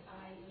name is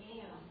I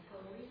Am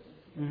for a reason.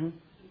 Mm-hmm.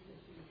 He's the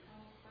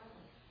eternal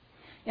presence.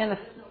 And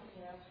There's no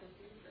past or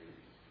future.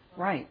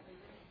 right.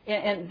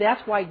 And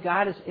that's why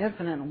God is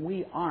infinite and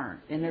we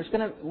aren't. And there's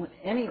going to,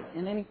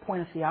 in any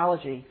point of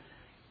theology,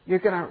 you're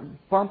going to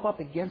bump up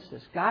against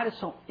this. God is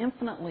so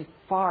infinitely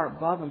far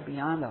above and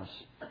beyond us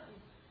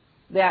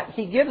that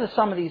He gives us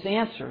some of these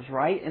answers,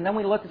 right? And then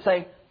we look and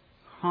say,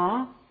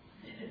 huh?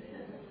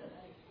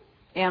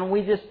 And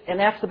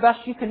that's the best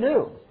you can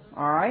do,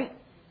 all right?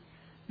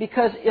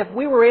 Because if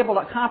we were able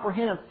to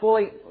comprehend if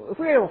we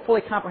were able to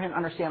fully comprehend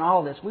and understand all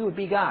of this, we would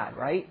be God,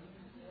 right?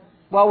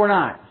 Well, we're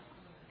not.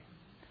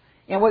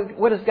 And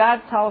what does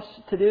God tell us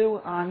to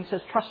do? He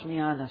says, trust me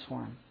on this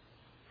one.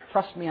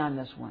 Trust me on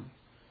this one.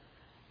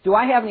 Do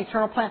I have an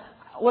eternal plan?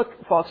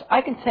 Look, folks,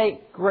 I can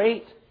take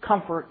great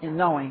comfort in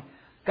knowing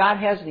God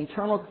has an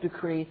eternal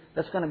decree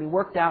that's going to be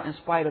worked out in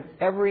spite of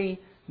every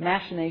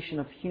machination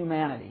of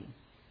humanity.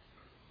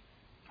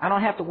 I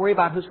don't have to worry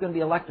about who's going to be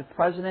elected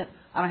president.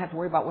 I don't have to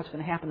worry about what's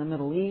going to happen in the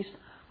Middle East.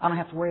 I don't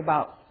have to worry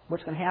about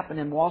what's going to happen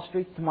in Wall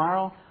Street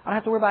tomorrow. I don't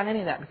have to worry about any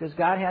of that because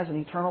God has an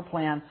eternal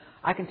plan.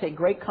 I can take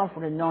great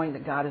comfort in knowing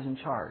that God is in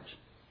charge.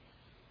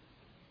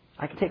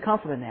 I can take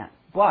comfort in that.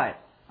 But,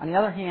 on the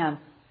other hand,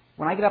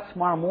 when I get up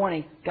tomorrow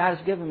morning, God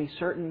has given me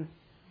certain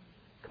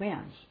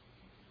commands,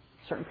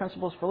 certain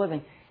principles for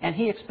living. And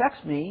He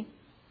expects me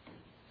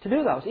to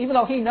do those, even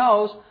though He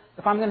knows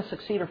if I'm going to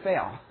succeed or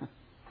fail.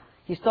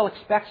 He still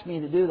expects me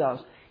to do those.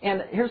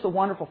 And here's the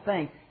wonderful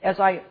thing. As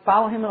I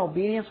follow Him in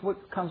obedience, what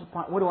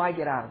do I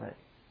get out of it?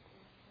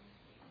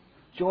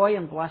 Joy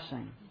and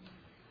blessing.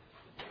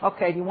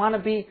 Okay, do you want to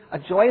be a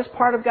joyous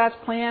part of God's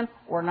plan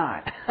or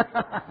not?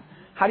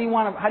 How do you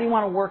want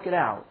to work it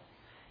out?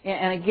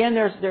 And again,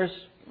 there's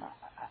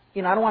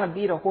I don't want to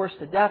beat a horse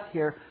to death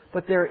here,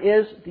 but there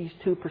is these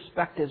two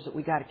perspectives that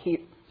we got to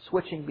keep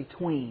switching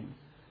between,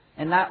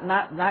 and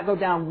not go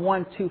down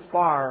one too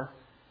far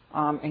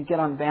and get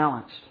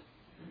unbalanced.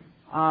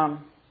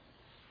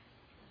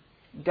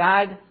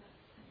 God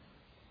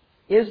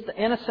is,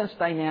 in a sense,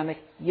 dynamic,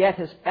 yet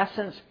His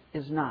essence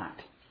is not.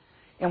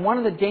 And one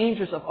of the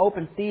dangers of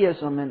open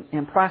theism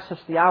and process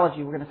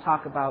theology we're going to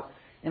talk about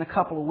in a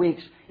couple of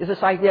weeks is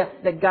this idea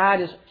that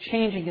God is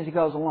changing as He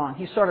goes along.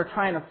 He's sort of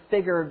trying to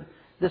figure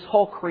this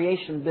whole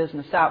creation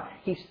business out.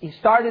 He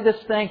started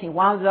this thing, He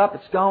wound it up,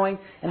 it's going,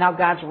 and now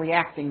God's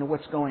reacting to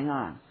what's going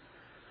on.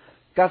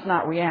 God's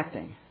not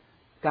reacting.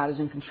 God is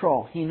in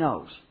control. He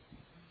knows.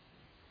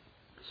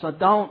 So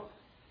don't,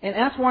 and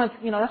that's one of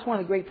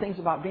the great things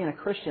about being a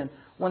Christian.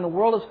 When the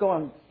world is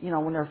going,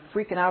 when they're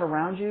freaking out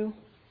around you,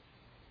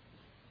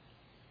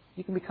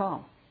 you can be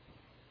calm.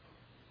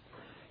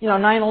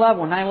 9/11,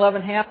 when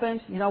 9/11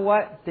 happened, you know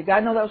what? Did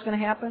God know that was going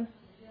to happen?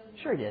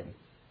 Sure He did.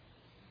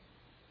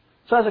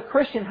 So as a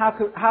Christian,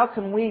 how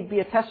can we be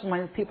a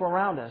testimony to the people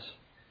around us?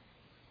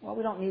 Well,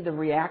 we don't need to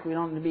react. We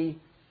don't need to be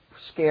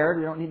scared.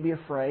 We don't need to be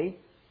afraid.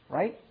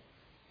 Right?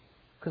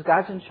 Because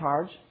God's in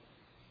charge.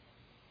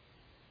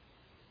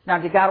 Now,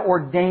 did God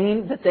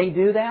ordain that they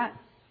do that?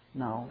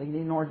 No, He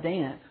didn't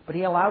ordain it. But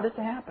He allowed it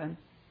to happen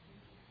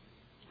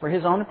for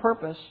His own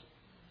purpose.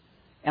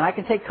 And I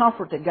can take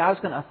comfort that God's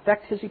going to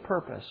affect His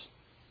purpose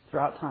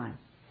throughout time.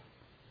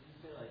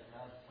 You feel like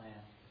God's plan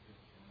is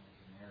just a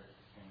generic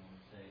thing.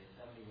 Say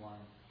 71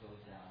 goes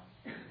down,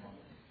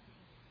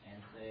 and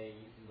say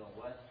you can go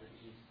west or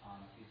east on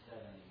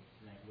 270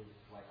 to make Luke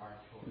like our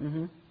choice.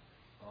 Mm-hmm.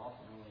 But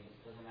ultimately, it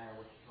doesn't matter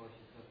which choice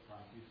you took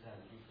on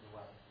 270 east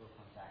or west, it still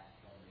comes back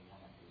to 71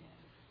 at the end.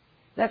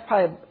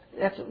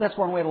 That's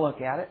one way to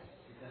look at it.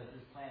 Because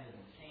His plan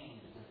doesn't change,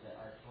 it's just that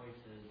our choices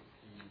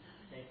to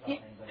take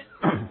something, but it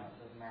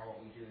doesn't matter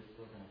what we do, it's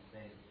still going to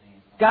stay the same.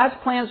 God's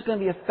plan is going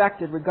to be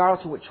affected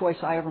regardless of what choice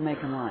I ever make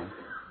in life.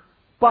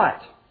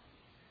 But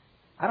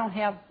I don't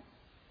have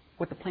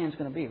what the plan is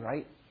going to be,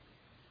 right?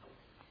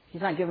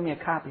 He's not giving me a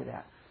copy of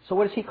that. So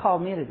what has He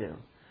called me to do?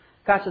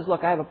 God says,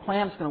 look, I have a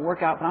plan that's going to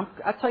work out, but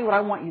I'll tell you what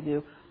I want you to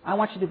do. I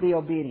want you to be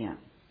obedient.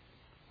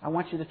 I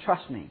want you to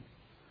trust me.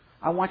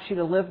 I want you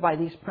to live by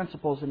these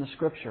principles in the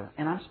Scripture.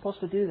 And I'm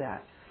supposed to do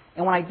that.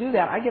 And when I do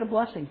that, I get a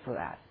blessing for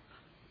that.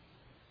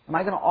 Am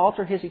I going to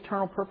alter His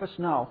eternal purpose?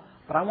 No.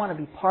 But I want to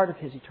be part of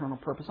His eternal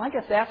purpose. And I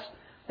guess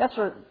that's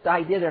the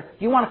idea there.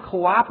 Do you want to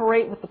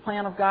cooperate with the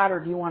plan of God, or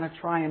do you want to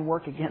try and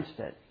work against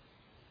it?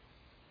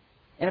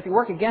 And if you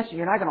work against it,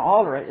 you're not going to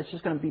alter it. It's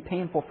just going to be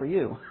painful for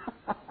you.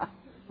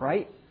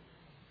 Right?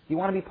 You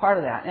want to be part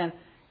of that. And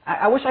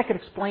I wish I could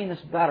explain this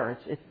better.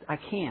 I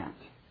can't.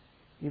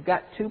 You've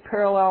got two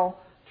parallel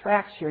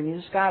tracks here, and you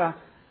just got to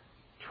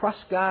trust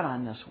God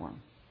on this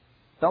one.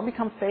 Don't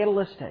become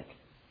fatalistic.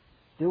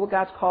 Do what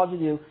God's called you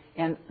to do.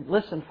 And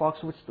listen, folks,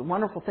 what's the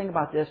wonderful thing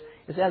about this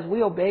is as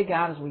we obey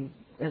God,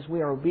 as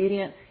we are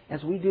obedient,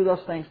 as we do those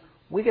things,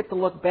 we get to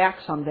look back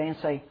someday and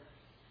say,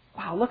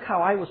 wow, look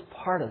how I was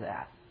part of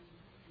that.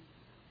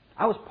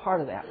 I was part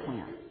of that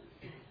plan.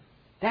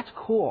 That's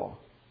cool.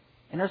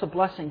 And there's a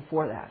blessing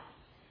for that.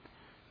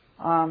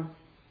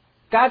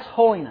 God's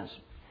holiness.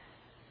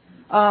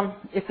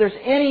 If there's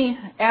any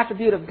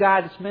attribute of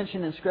God that's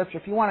mentioned in Scripture,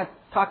 if you want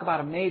to talk about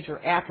a major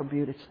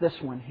attribute, it's this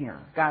one here,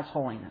 God's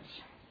holiness.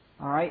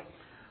 All right?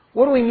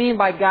 What do we mean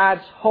by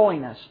God's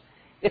holiness?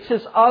 It's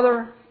His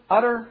otherness.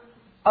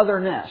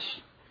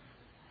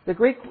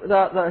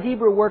 The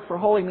Hebrew word for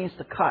holy means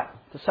to cut,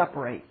 to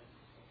separate.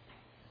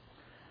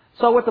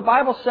 So what the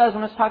Bible says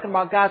when it's talking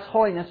about God's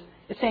holiness,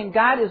 it's saying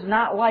God is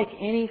not like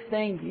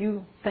anything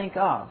you think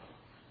of.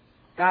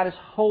 God is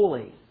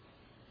holy.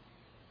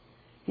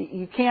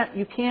 You can't,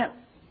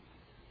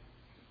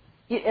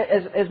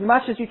 as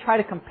much as you try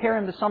to compare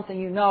Him to something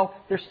you know,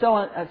 there's still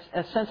a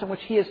sense in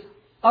which He is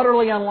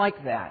utterly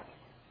unlike that.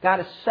 God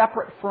is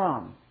separate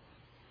from.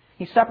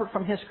 He's separate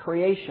from His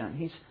creation.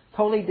 He's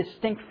totally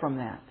distinct from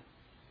that.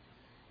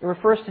 It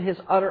refers to His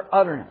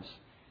utterness.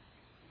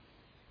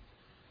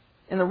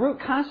 And the root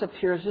concept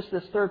here is just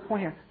this third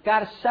point here.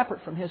 God is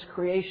separate from His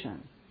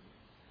creation.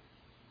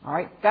 All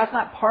right? God's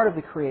not part of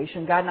the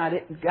creation.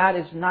 God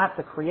is not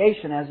the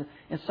creation, as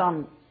in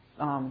some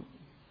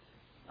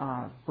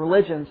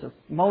religions of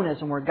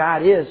monism where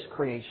God is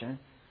creation.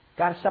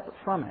 God is separate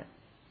from it.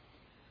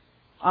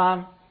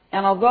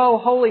 And although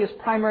holy is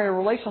primarily a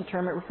relational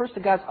term, it refers to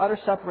God's utter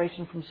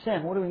separation from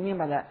sin. What do we mean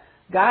by that?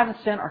 God and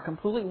sin are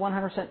completely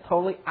 100%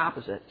 totally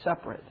opposite,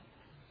 separate.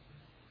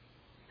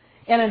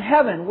 And in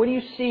heaven, what do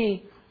you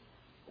see?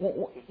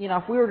 You know,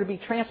 if we were to be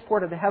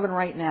transported to heaven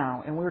right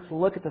now and we were to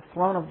look at the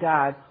throne of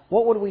God,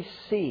 what would we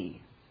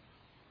see?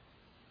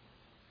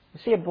 We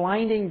see a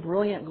blinding,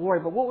 brilliant glory,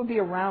 but what would be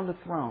around the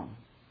throne?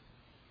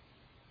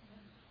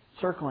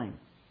 Circling.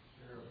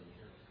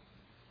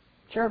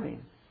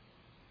 Cherubim.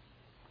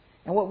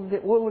 And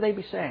what would they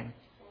be saying?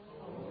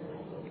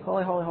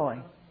 Holy, holy, holy.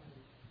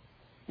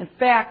 In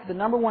fact, the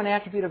number one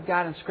attribute of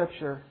God in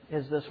Scripture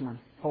is this one,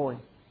 holy.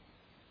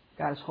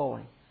 God is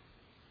holy.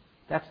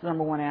 That's the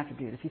number one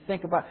attribute. If you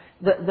think about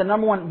the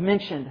number one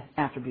mentioned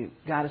attribute,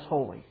 God is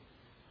holy.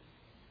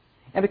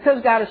 And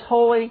because God is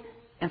holy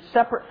and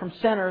separate from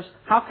sinners,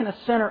 how can a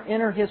sinner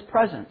enter His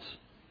presence?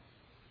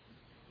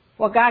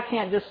 Well, God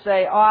can't just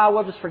say, oh,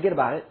 we'll just forget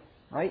about it,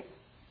 right?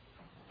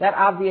 That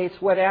obviates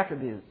what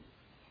attribute?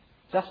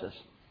 Justice.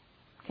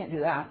 Can't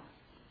do that.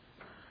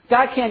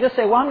 God can't just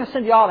say, well, I'm going to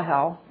send you all to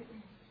hell,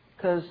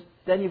 because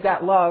then you've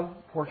got love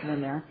working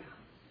in there.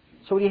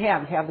 So what do you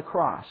have? You have the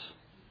cross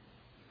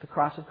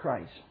of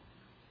Christ,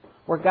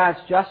 where God's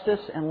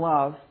justice and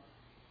love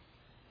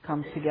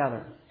come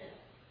together.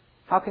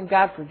 How can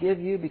God forgive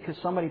you? Because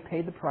somebody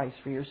paid the price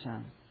for your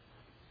sin.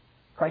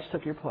 Christ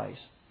took your place.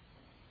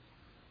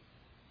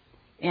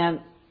 And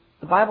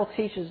the Bible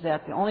teaches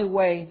that the only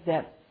way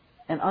that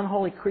an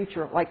unholy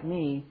creature like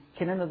me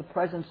can enter the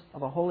presence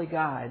of a holy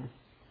God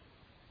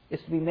is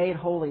to be made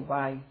holy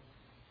by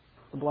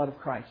the blood of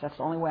Christ. That's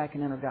the only way I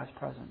can enter God's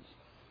presence.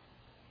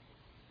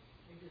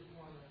 I just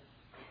want to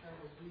kind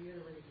of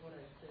reiterate what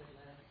I said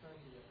last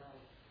Sunday about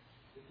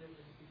the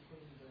difference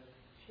between the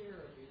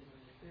cherubim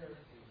and the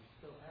seraphim.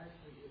 So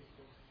actually it's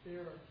the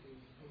seraphim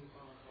who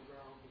are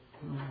around the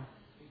throne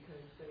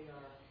because they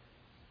are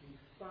these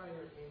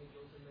fire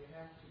angels and they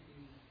have to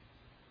be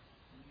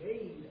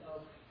made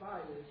of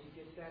fire to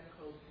get that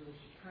close to the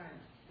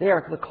Shekinah. They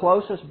are the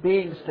closest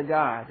beings to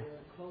God. They are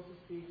the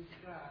closest beings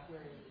to God,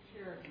 whereas the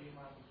cherubim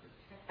are the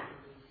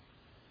protectors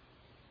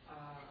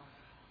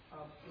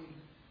of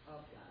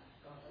God.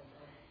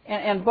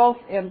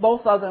 And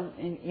both of them,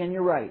 and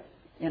you're right,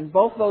 in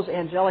both those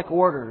angelic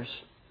orders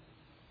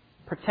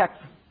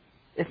protect.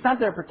 It's not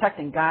they're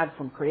protecting God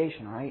from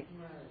creation, right?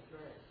 Right.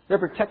 They're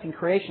protecting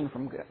creation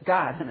from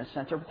God in a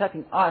sense. They're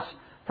protecting us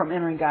from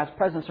entering God's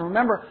presence. And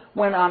remember,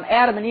 when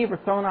Adam and Eve were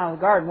thrown out of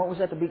the garden, what was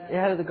at the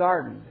head of the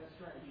garden?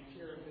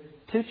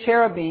 Two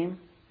cherubim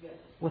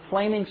with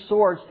flaming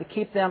swords to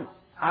keep them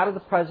out of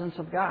the presence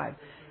of God.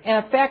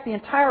 And in fact, the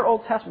entire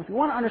Old Testament, if you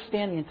want to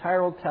understand the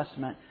entire Old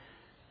Testament,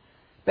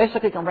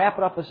 basically you can wrap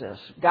it up as this.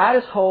 God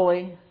is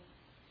holy,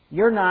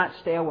 you're not,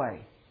 stay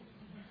away.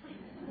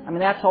 I mean,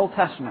 that's Old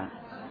Testament.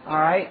 All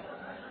right?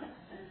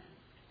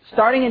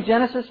 Starting in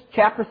Genesis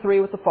chapter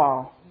 3 with the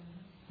fall,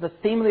 the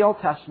theme of the Old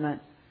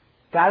Testament,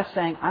 God is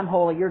saying, I'm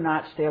holy, you're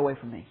not, stay away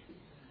from me.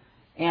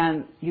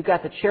 And you've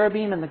got the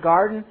cherubim in the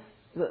garden.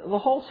 The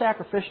whole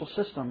sacrificial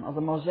system of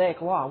the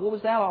Mosaic Law, what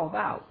was that all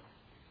about?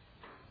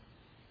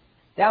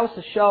 That was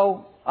to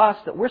show us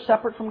that we're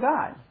separate from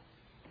God.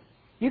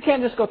 You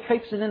can't just go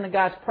traipsing into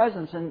God's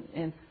presence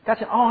and God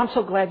said, oh, I'm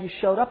so glad you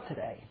showed up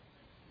today.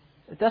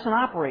 It doesn't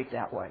operate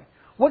that way.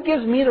 What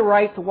gives me the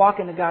right to walk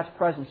into God's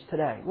presence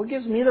today? What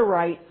gives me the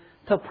right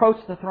to approach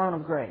the throne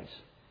of grace?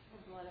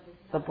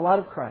 The blood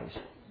of Christ.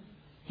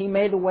 He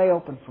made the way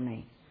open for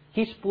me.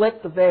 He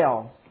split the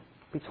veil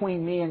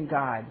between me and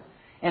God.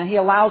 And He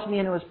allows me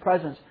into His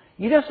presence.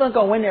 You just don't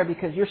go in there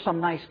because you're some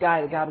nice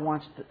guy that God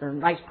wants to, or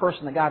nice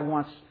person that God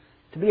wants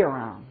to be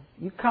around.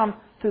 You come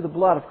through the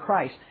blood of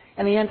Christ.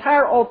 And the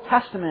entire Old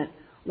Testament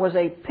was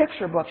a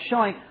picture book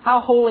showing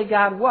how holy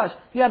God was.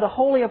 You had the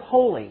Holy of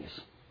Holies,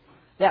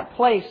 that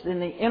place in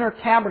the inner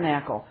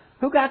tabernacle.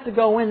 Who got to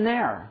go in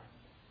there?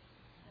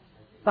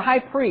 The high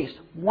priest,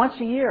 once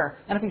a year.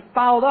 And if he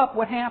fouled up,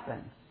 what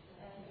happened?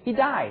 He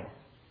died.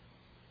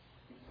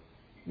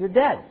 You're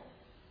dead.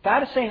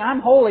 God is saying,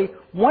 I'm holy.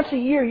 Once a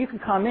year you can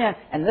come in,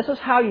 and this is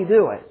how you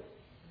do it.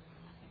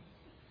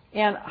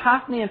 And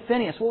Hophni and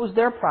Phinehas, what was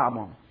their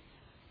problem?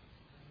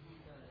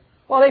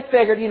 Well, they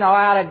figured,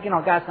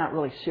 God's not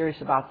really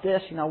serious about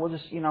this. We'll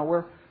just,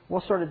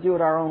 we'll sort of do it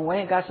our own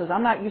way. And God says,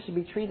 I'm not used to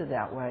be treated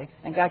that way.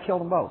 And God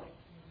killed them both.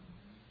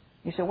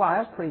 You say, wow,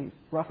 that's pretty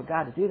rough of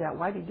God to do that.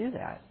 Why did He do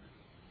that?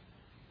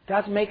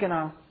 God's making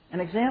an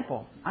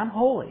example. I'm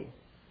holy.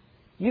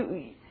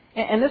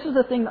 And this is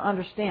the thing to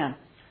understand.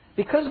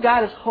 Because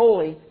God is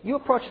holy, you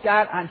approach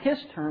God on His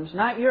terms,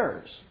 not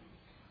yours.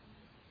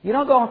 You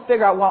don't go and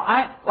figure out,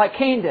 like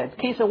Cain did.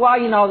 Cain said,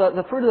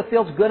 the fruit of the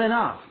field's good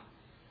enough.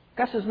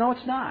 God says, no,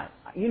 it's not.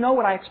 You know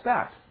what I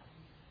expect.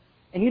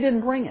 And you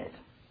didn't bring it.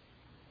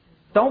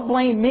 Don't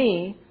blame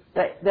me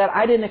that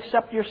I didn't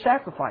accept your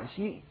sacrifice.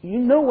 You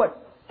knew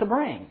what to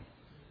bring.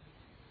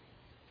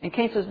 And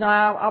Cain says, no,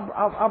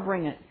 I'll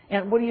bring it.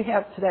 And what do you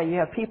have today? You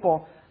have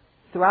people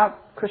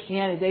throughout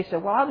Christianity, they say,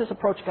 well, I'll just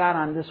approach God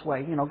on this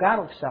way. God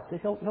will accept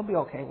it. He'll be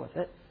okay with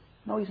it.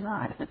 No, He's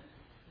not.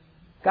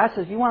 God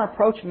says, you want to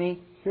approach me,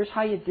 here's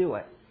how you do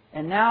it.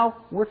 And now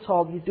we're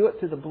told you do it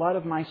through the blood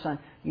of my Son.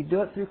 You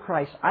do it through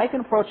Christ. I can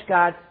approach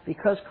God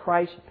because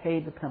Christ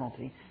paid the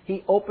penalty.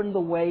 He opened the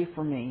way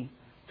for me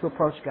to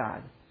approach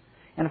God.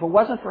 And if it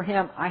wasn't for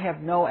Him, I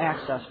have no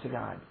access to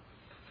God.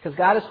 Because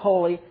God is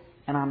holy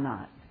and I'm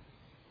not.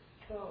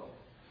 So,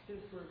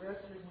 since we're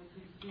wrestling with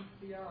these deep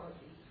theologies,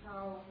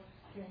 how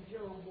can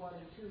Job 1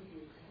 and 2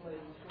 be explained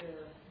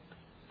where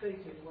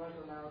Satan was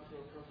allowed to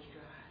approach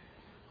God?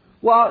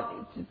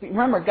 Well,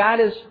 remember, God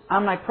is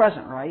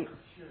omnipresent, right?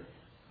 Sure.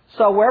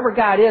 So wherever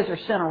God is, there's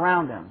sin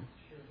around Him.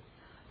 Sure.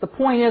 The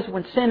point is,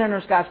 when sin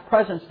enters God's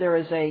presence,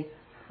 there's a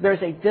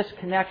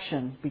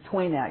disconnection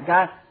between that.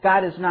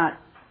 God is not,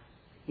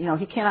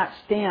 He cannot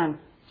stand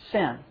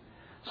sin.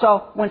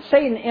 So when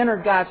Satan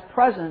entered God's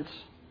presence,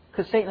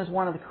 because Satan is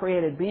one of the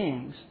created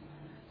beings,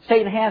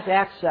 Satan has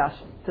access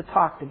to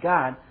talk to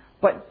God,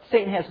 but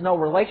Satan has no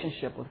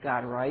relationship with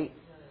God, right?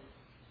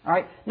 All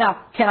right.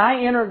 Now, can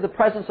I enter the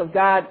presence of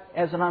God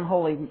as an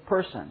unholy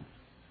person?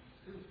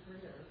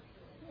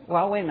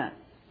 Well, wait a minute.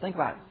 Think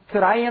about it.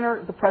 Could I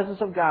enter the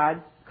presence of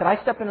God? Could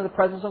I step into the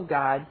presence of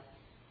God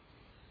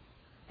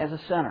as a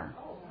sinner?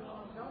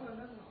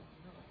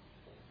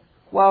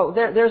 Well,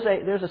 there's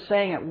a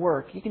saying at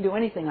work. You can do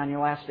anything on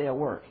your last day of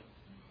work,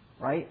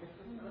 right?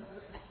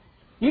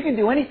 You can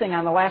do anything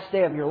on the last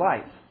day of your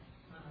life,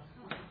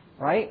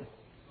 right?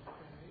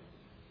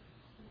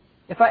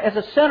 If as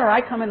a sinner, I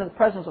come into the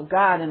presence of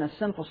God in a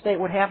sinful state,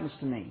 what happens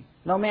to me?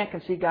 No man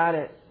can see God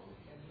at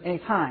any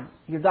time.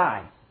 You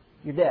die.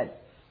 You're dead.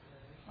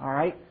 All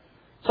right?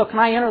 So can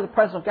I enter the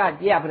presence of God?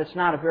 Yeah, but it's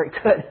not a very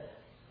good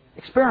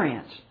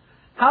experience.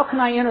 How can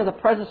I enter the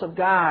presence of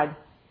God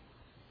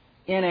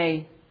in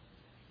a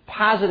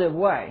positive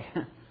way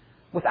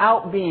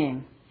without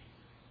being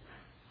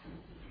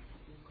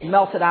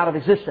melted out of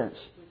existence?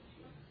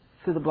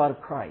 Through the blood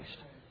of Christ.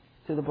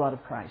 Through the blood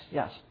of Christ.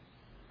 Yes.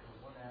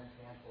 One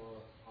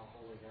example of how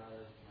holy God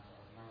is, I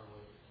remember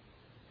was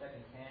 2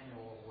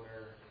 Samuel,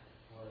 where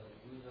was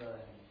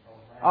Uzzah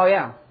and Oh,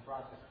 yeah.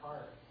 brought the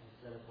cart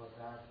instead of what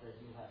God said,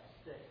 you have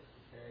sticks to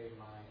carry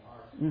my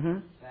ark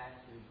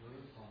back to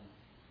Jerusalem.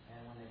 And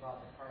when they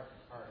brought the cart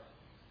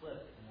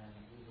slipped, and then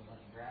Uzzah went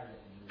and grabbed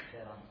it, and he was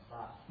dead on the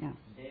spot. Yeah.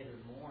 And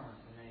David mourned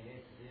for many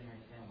days because he didn't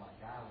understand why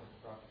God would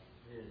struck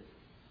his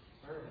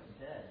servant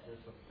dead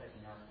just for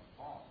protecting the ark from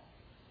falling.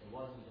 It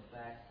wasn't the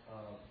fact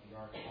of the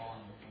ark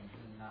falling and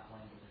him not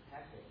wanting to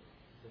protect it.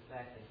 It's the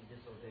fact that he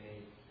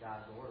disobeyed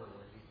God's order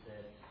where He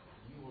said,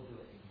 you will do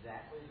it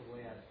exactly the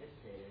way I've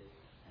dictated,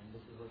 and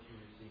this is what you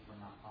receive for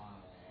not following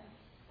what I asked.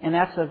 And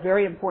that's a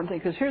very important thing,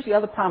 because here's the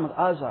other problem with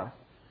Uzzah.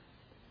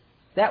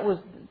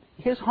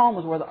 His home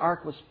was where the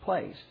ark was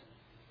placed.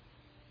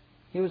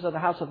 He was at the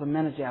house of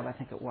Abinadab, I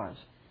think it was.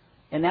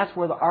 And that's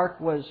where the ark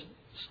was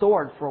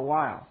stored for a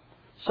while.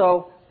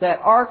 So that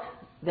ark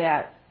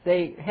that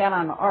they had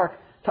on the ark,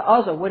 to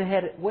Uzzah, what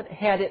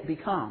had it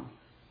become?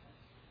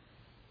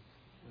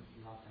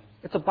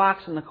 It's a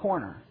box in the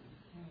corner.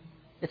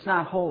 It's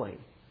not holy.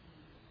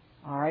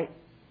 All right?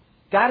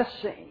 God is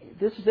saying,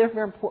 this is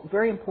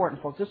very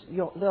important, folks. This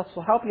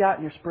will help you out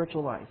in your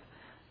spiritual life.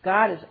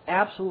 God is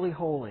absolutely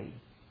holy.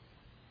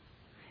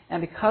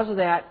 And because of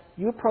that,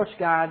 you approach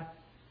God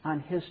on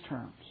His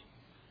terms,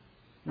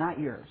 not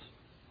yours.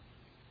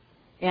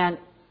 And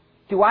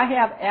do I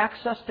have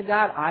access to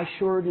God? I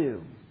sure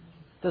do.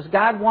 Does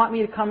God want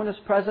me to come in His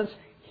presence?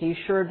 He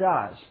sure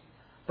does.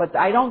 But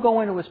I don't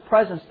go into His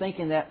presence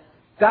thinking that,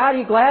 God, are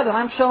you glad that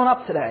I'm showing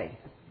up today?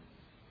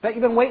 Bet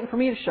you've been waiting for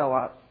me to show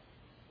up.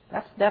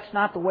 That's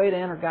not the way to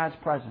enter God's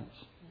presence.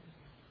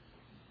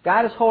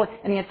 God is holy.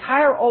 And the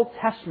entire Old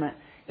Testament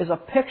is a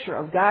picture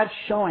of God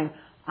showing,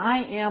 I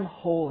am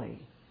holy.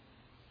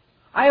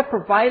 I have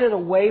provided a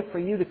way for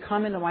you to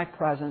come into my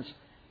presence.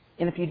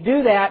 And if you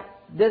do that,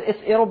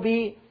 it'll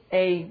be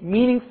a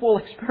meaningful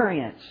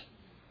experience.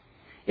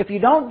 If you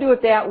don't do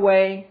it that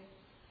way,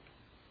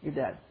 you're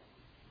dead.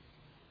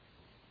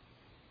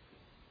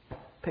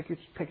 Pick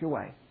your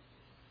way.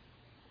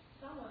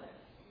 Someone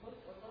looks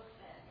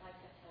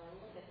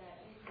at that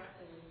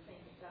incorrectly and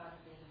think of God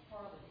as being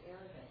horribly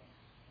arrogant.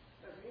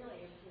 But really,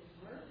 it's His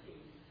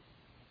mercy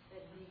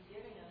that He's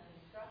giving us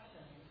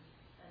instructions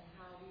on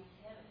how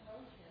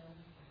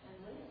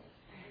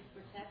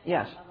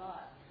Yes. of us.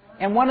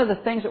 And one of the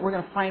things that we're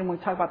going to find when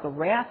we talk about the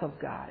wrath of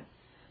God,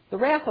 the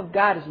wrath of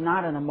God is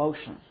not an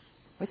emotion.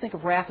 We think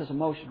of wrath as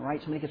emotion,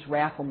 right? Somebody gets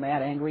wrathful,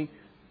 mad, angry,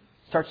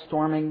 starts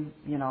storming,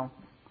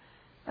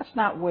 That's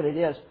not what it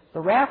is. The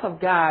wrath of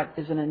God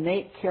is an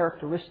innate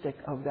characteristic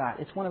of God.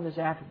 It's one of His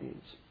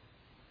attributes.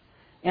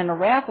 And the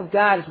wrath of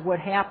God is what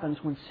happens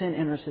when sin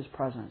enters His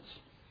presence.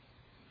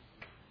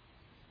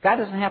 God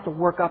doesn't have to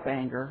work up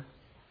anger.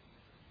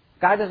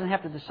 God doesn't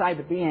have to decide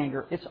to be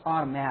angry. It's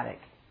automatic.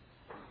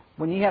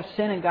 When you have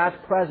sin in God's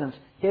presence,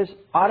 His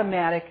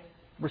automatic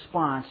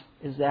response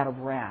is that of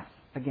wrath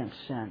against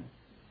sin.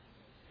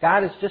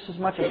 God is just as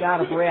much a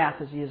God of wrath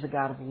as He is a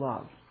God of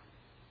love.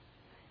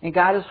 And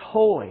God is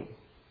holy.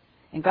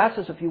 And God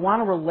says, if you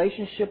want a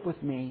relationship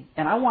with me,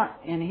 and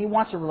He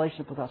wants a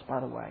relationship with us, by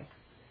the way.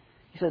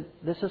 He said,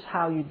 this is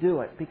how you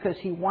do it. Because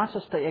He wants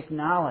us to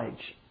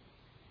acknowledge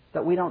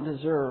that we don't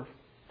deserve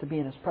to be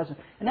in His presence.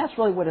 And that's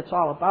really what it's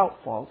all about,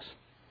 folks.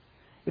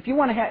 If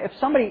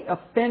somebody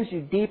offends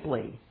you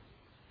deeply,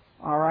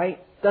 all right,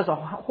 does a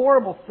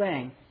horrible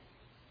thing,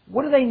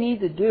 what do they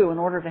need to do in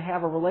order to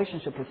have a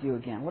relationship with you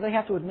again? What do they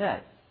have to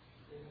admit?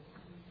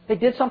 They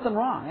did something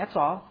wrong, that's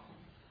all.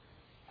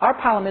 Our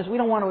problem is we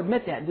don't want to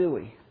admit that, do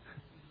we?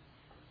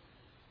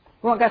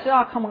 Well, God said,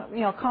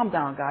 calm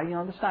down, God.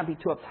 Let's not be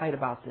too uptight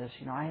about this.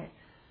 I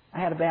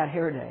had a bad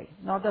hair day.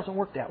 No, it doesn't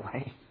work that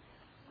way.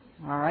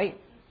 All right?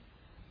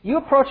 You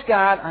approach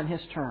God on His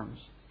terms.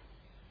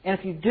 And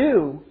if you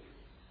do,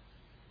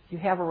 you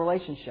have a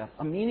relationship,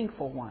 a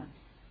meaningful one,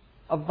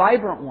 a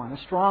vibrant one,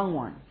 a strong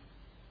one.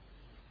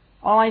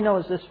 All I know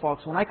is this,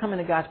 folks. When I come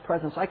into God's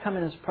presence, I come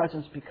in His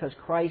presence because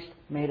Christ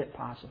made it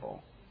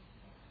possible.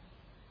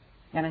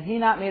 And if He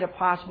not made it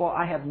possible,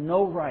 I have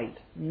no right,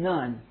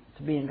 none,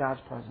 to be in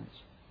God's presence.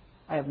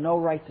 I have no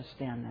right to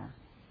stand there.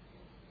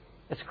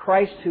 It's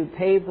Christ who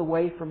paved the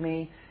way for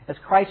me. It's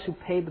Christ who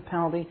paid the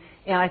penalty.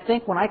 And I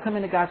think when I come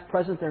into God's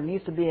presence, there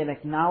needs to be an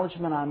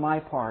acknowledgement on my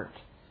part.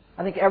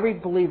 I think every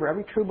believer,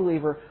 every true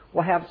believer,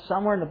 will have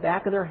somewhere in the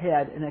back of their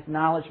head an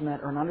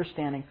acknowledgement or an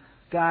understanding,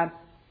 God,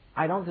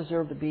 I don't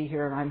deserve to be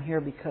here, and I'm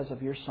here because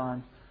of your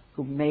Son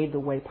who made the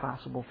way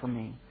possible for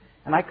me.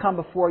 And I come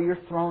before your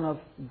throne of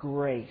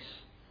grace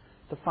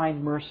to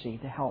find mercy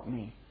to help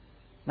me.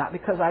 Not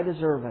because I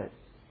deserve it,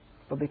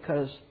 but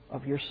because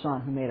of your Son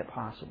who made it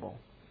possible.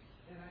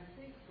 And I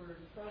think for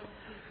some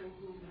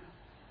people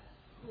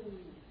who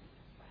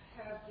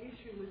have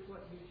issue with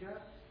what you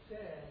just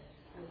said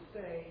will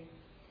say,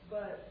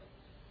 but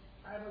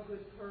I'm a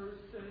good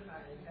person, I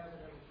haven't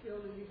ever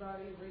killed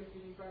anybody, raped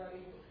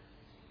anybody,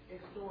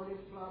 extorted,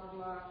 blah, blah,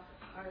 blah.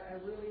 I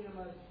really am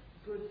a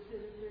good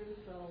citizen,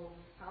 so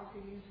how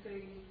can you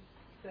say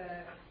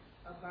that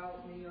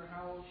about me, or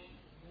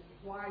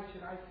why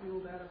should I feel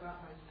that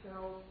about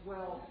myself?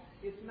 Well,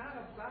 it's not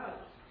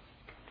about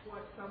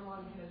what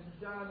someone has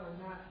done or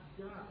not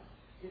done.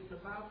 It's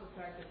about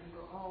the fact that we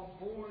were all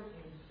born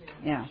in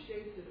sin,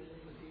 shaped in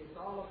iniquity. It's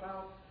all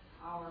about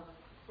our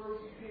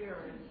first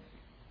parents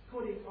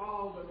putting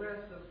all the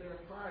rest of their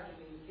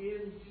progeny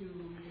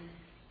into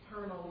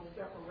eternal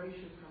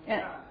separation from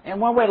God. And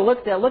one way to look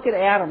at that, look at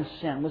Adam's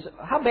sin.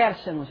 How bad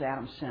a sin was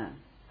Adam's sin?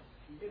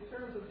 In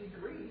terms of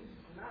degrees,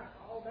 not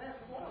all that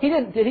well.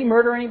 Did he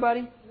murder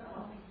anybody? No.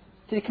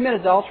 Did he commit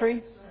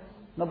adultery?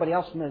 Nobody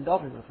else committed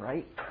adultery with,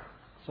 right?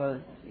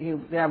 So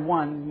they had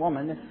one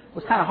woman. It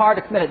was kind of hard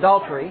to commit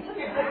adultery,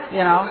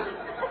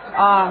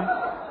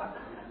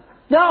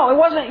 No, it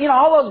wasn't,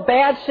 all those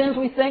bad sins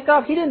we think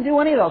of. He didn't do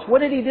any of those.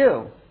 What did he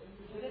do?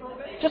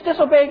 Just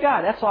disobey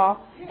God, that's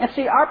all. And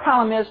see, our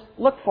problem is,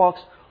 look, folks,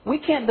 we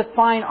can't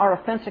define our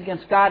offense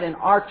against God in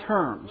our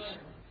terms.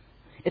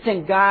 It's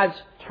in God's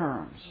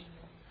terms.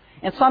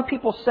 And some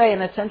people say,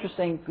 and it's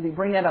interesting, they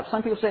bring that up,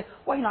 some people say,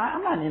 well,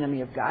 I'm not an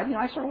enemy of God.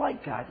 I sort of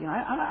like God.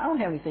 I don't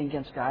have anything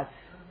against God.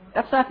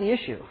 That's not the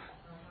issue.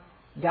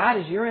 God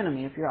is your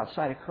enemy if you're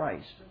outside of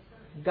Christ.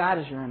 God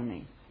is your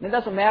enemy. And it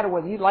doesn't matter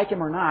whether you like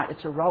Him or not.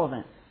 It's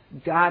irrelevant.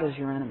 God is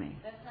your enemy.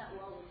 That's not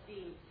well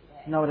received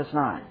today. No, it is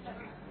not.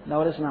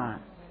 No, it is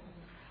not.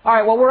 All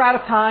right, well, we're out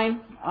of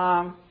time.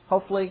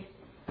 Hopefully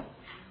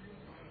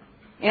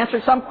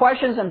answered some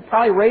questions and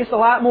probably raised a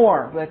lot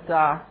more. But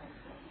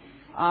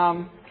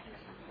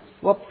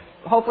we'll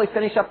hopefully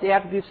finish up the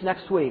attributes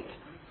next week.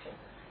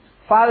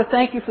 Father,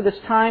 thank you for this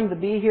time to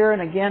be here.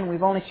 And again,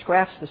 we've only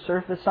scratched the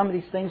surface. Some of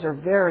these things are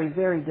very,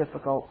 very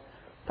difficult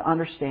to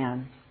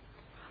understand.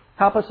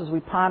 Help us as we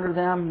ponder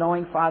them,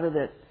 knowing, Father,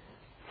 that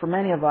for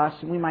many of us,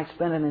 we might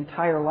spend an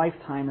entire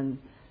lifetime and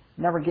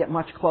never get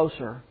much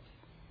closer.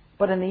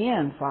 But in the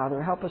end,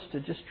 Father, help us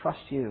to just trust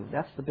you.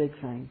 That's the big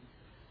thing.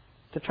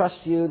 To trust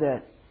you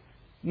that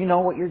you know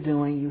what you're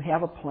doing, you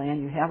have a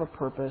plan, you have a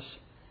purpose.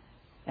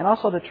 And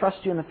also to trust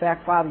you in the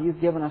fact, Father, you've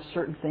given us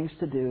certain things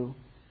to do,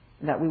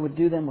 and that we would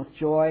do them with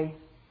joy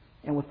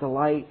and with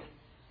delight,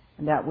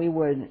 and that we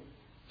would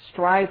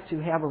strive to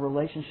have a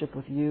relationship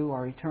with you,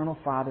 our eternal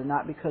Father,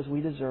 not because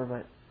we deserve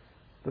it,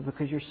 but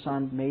because your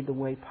Son made the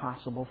way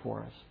possible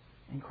for us.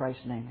 In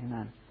Christ's name,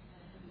 amen.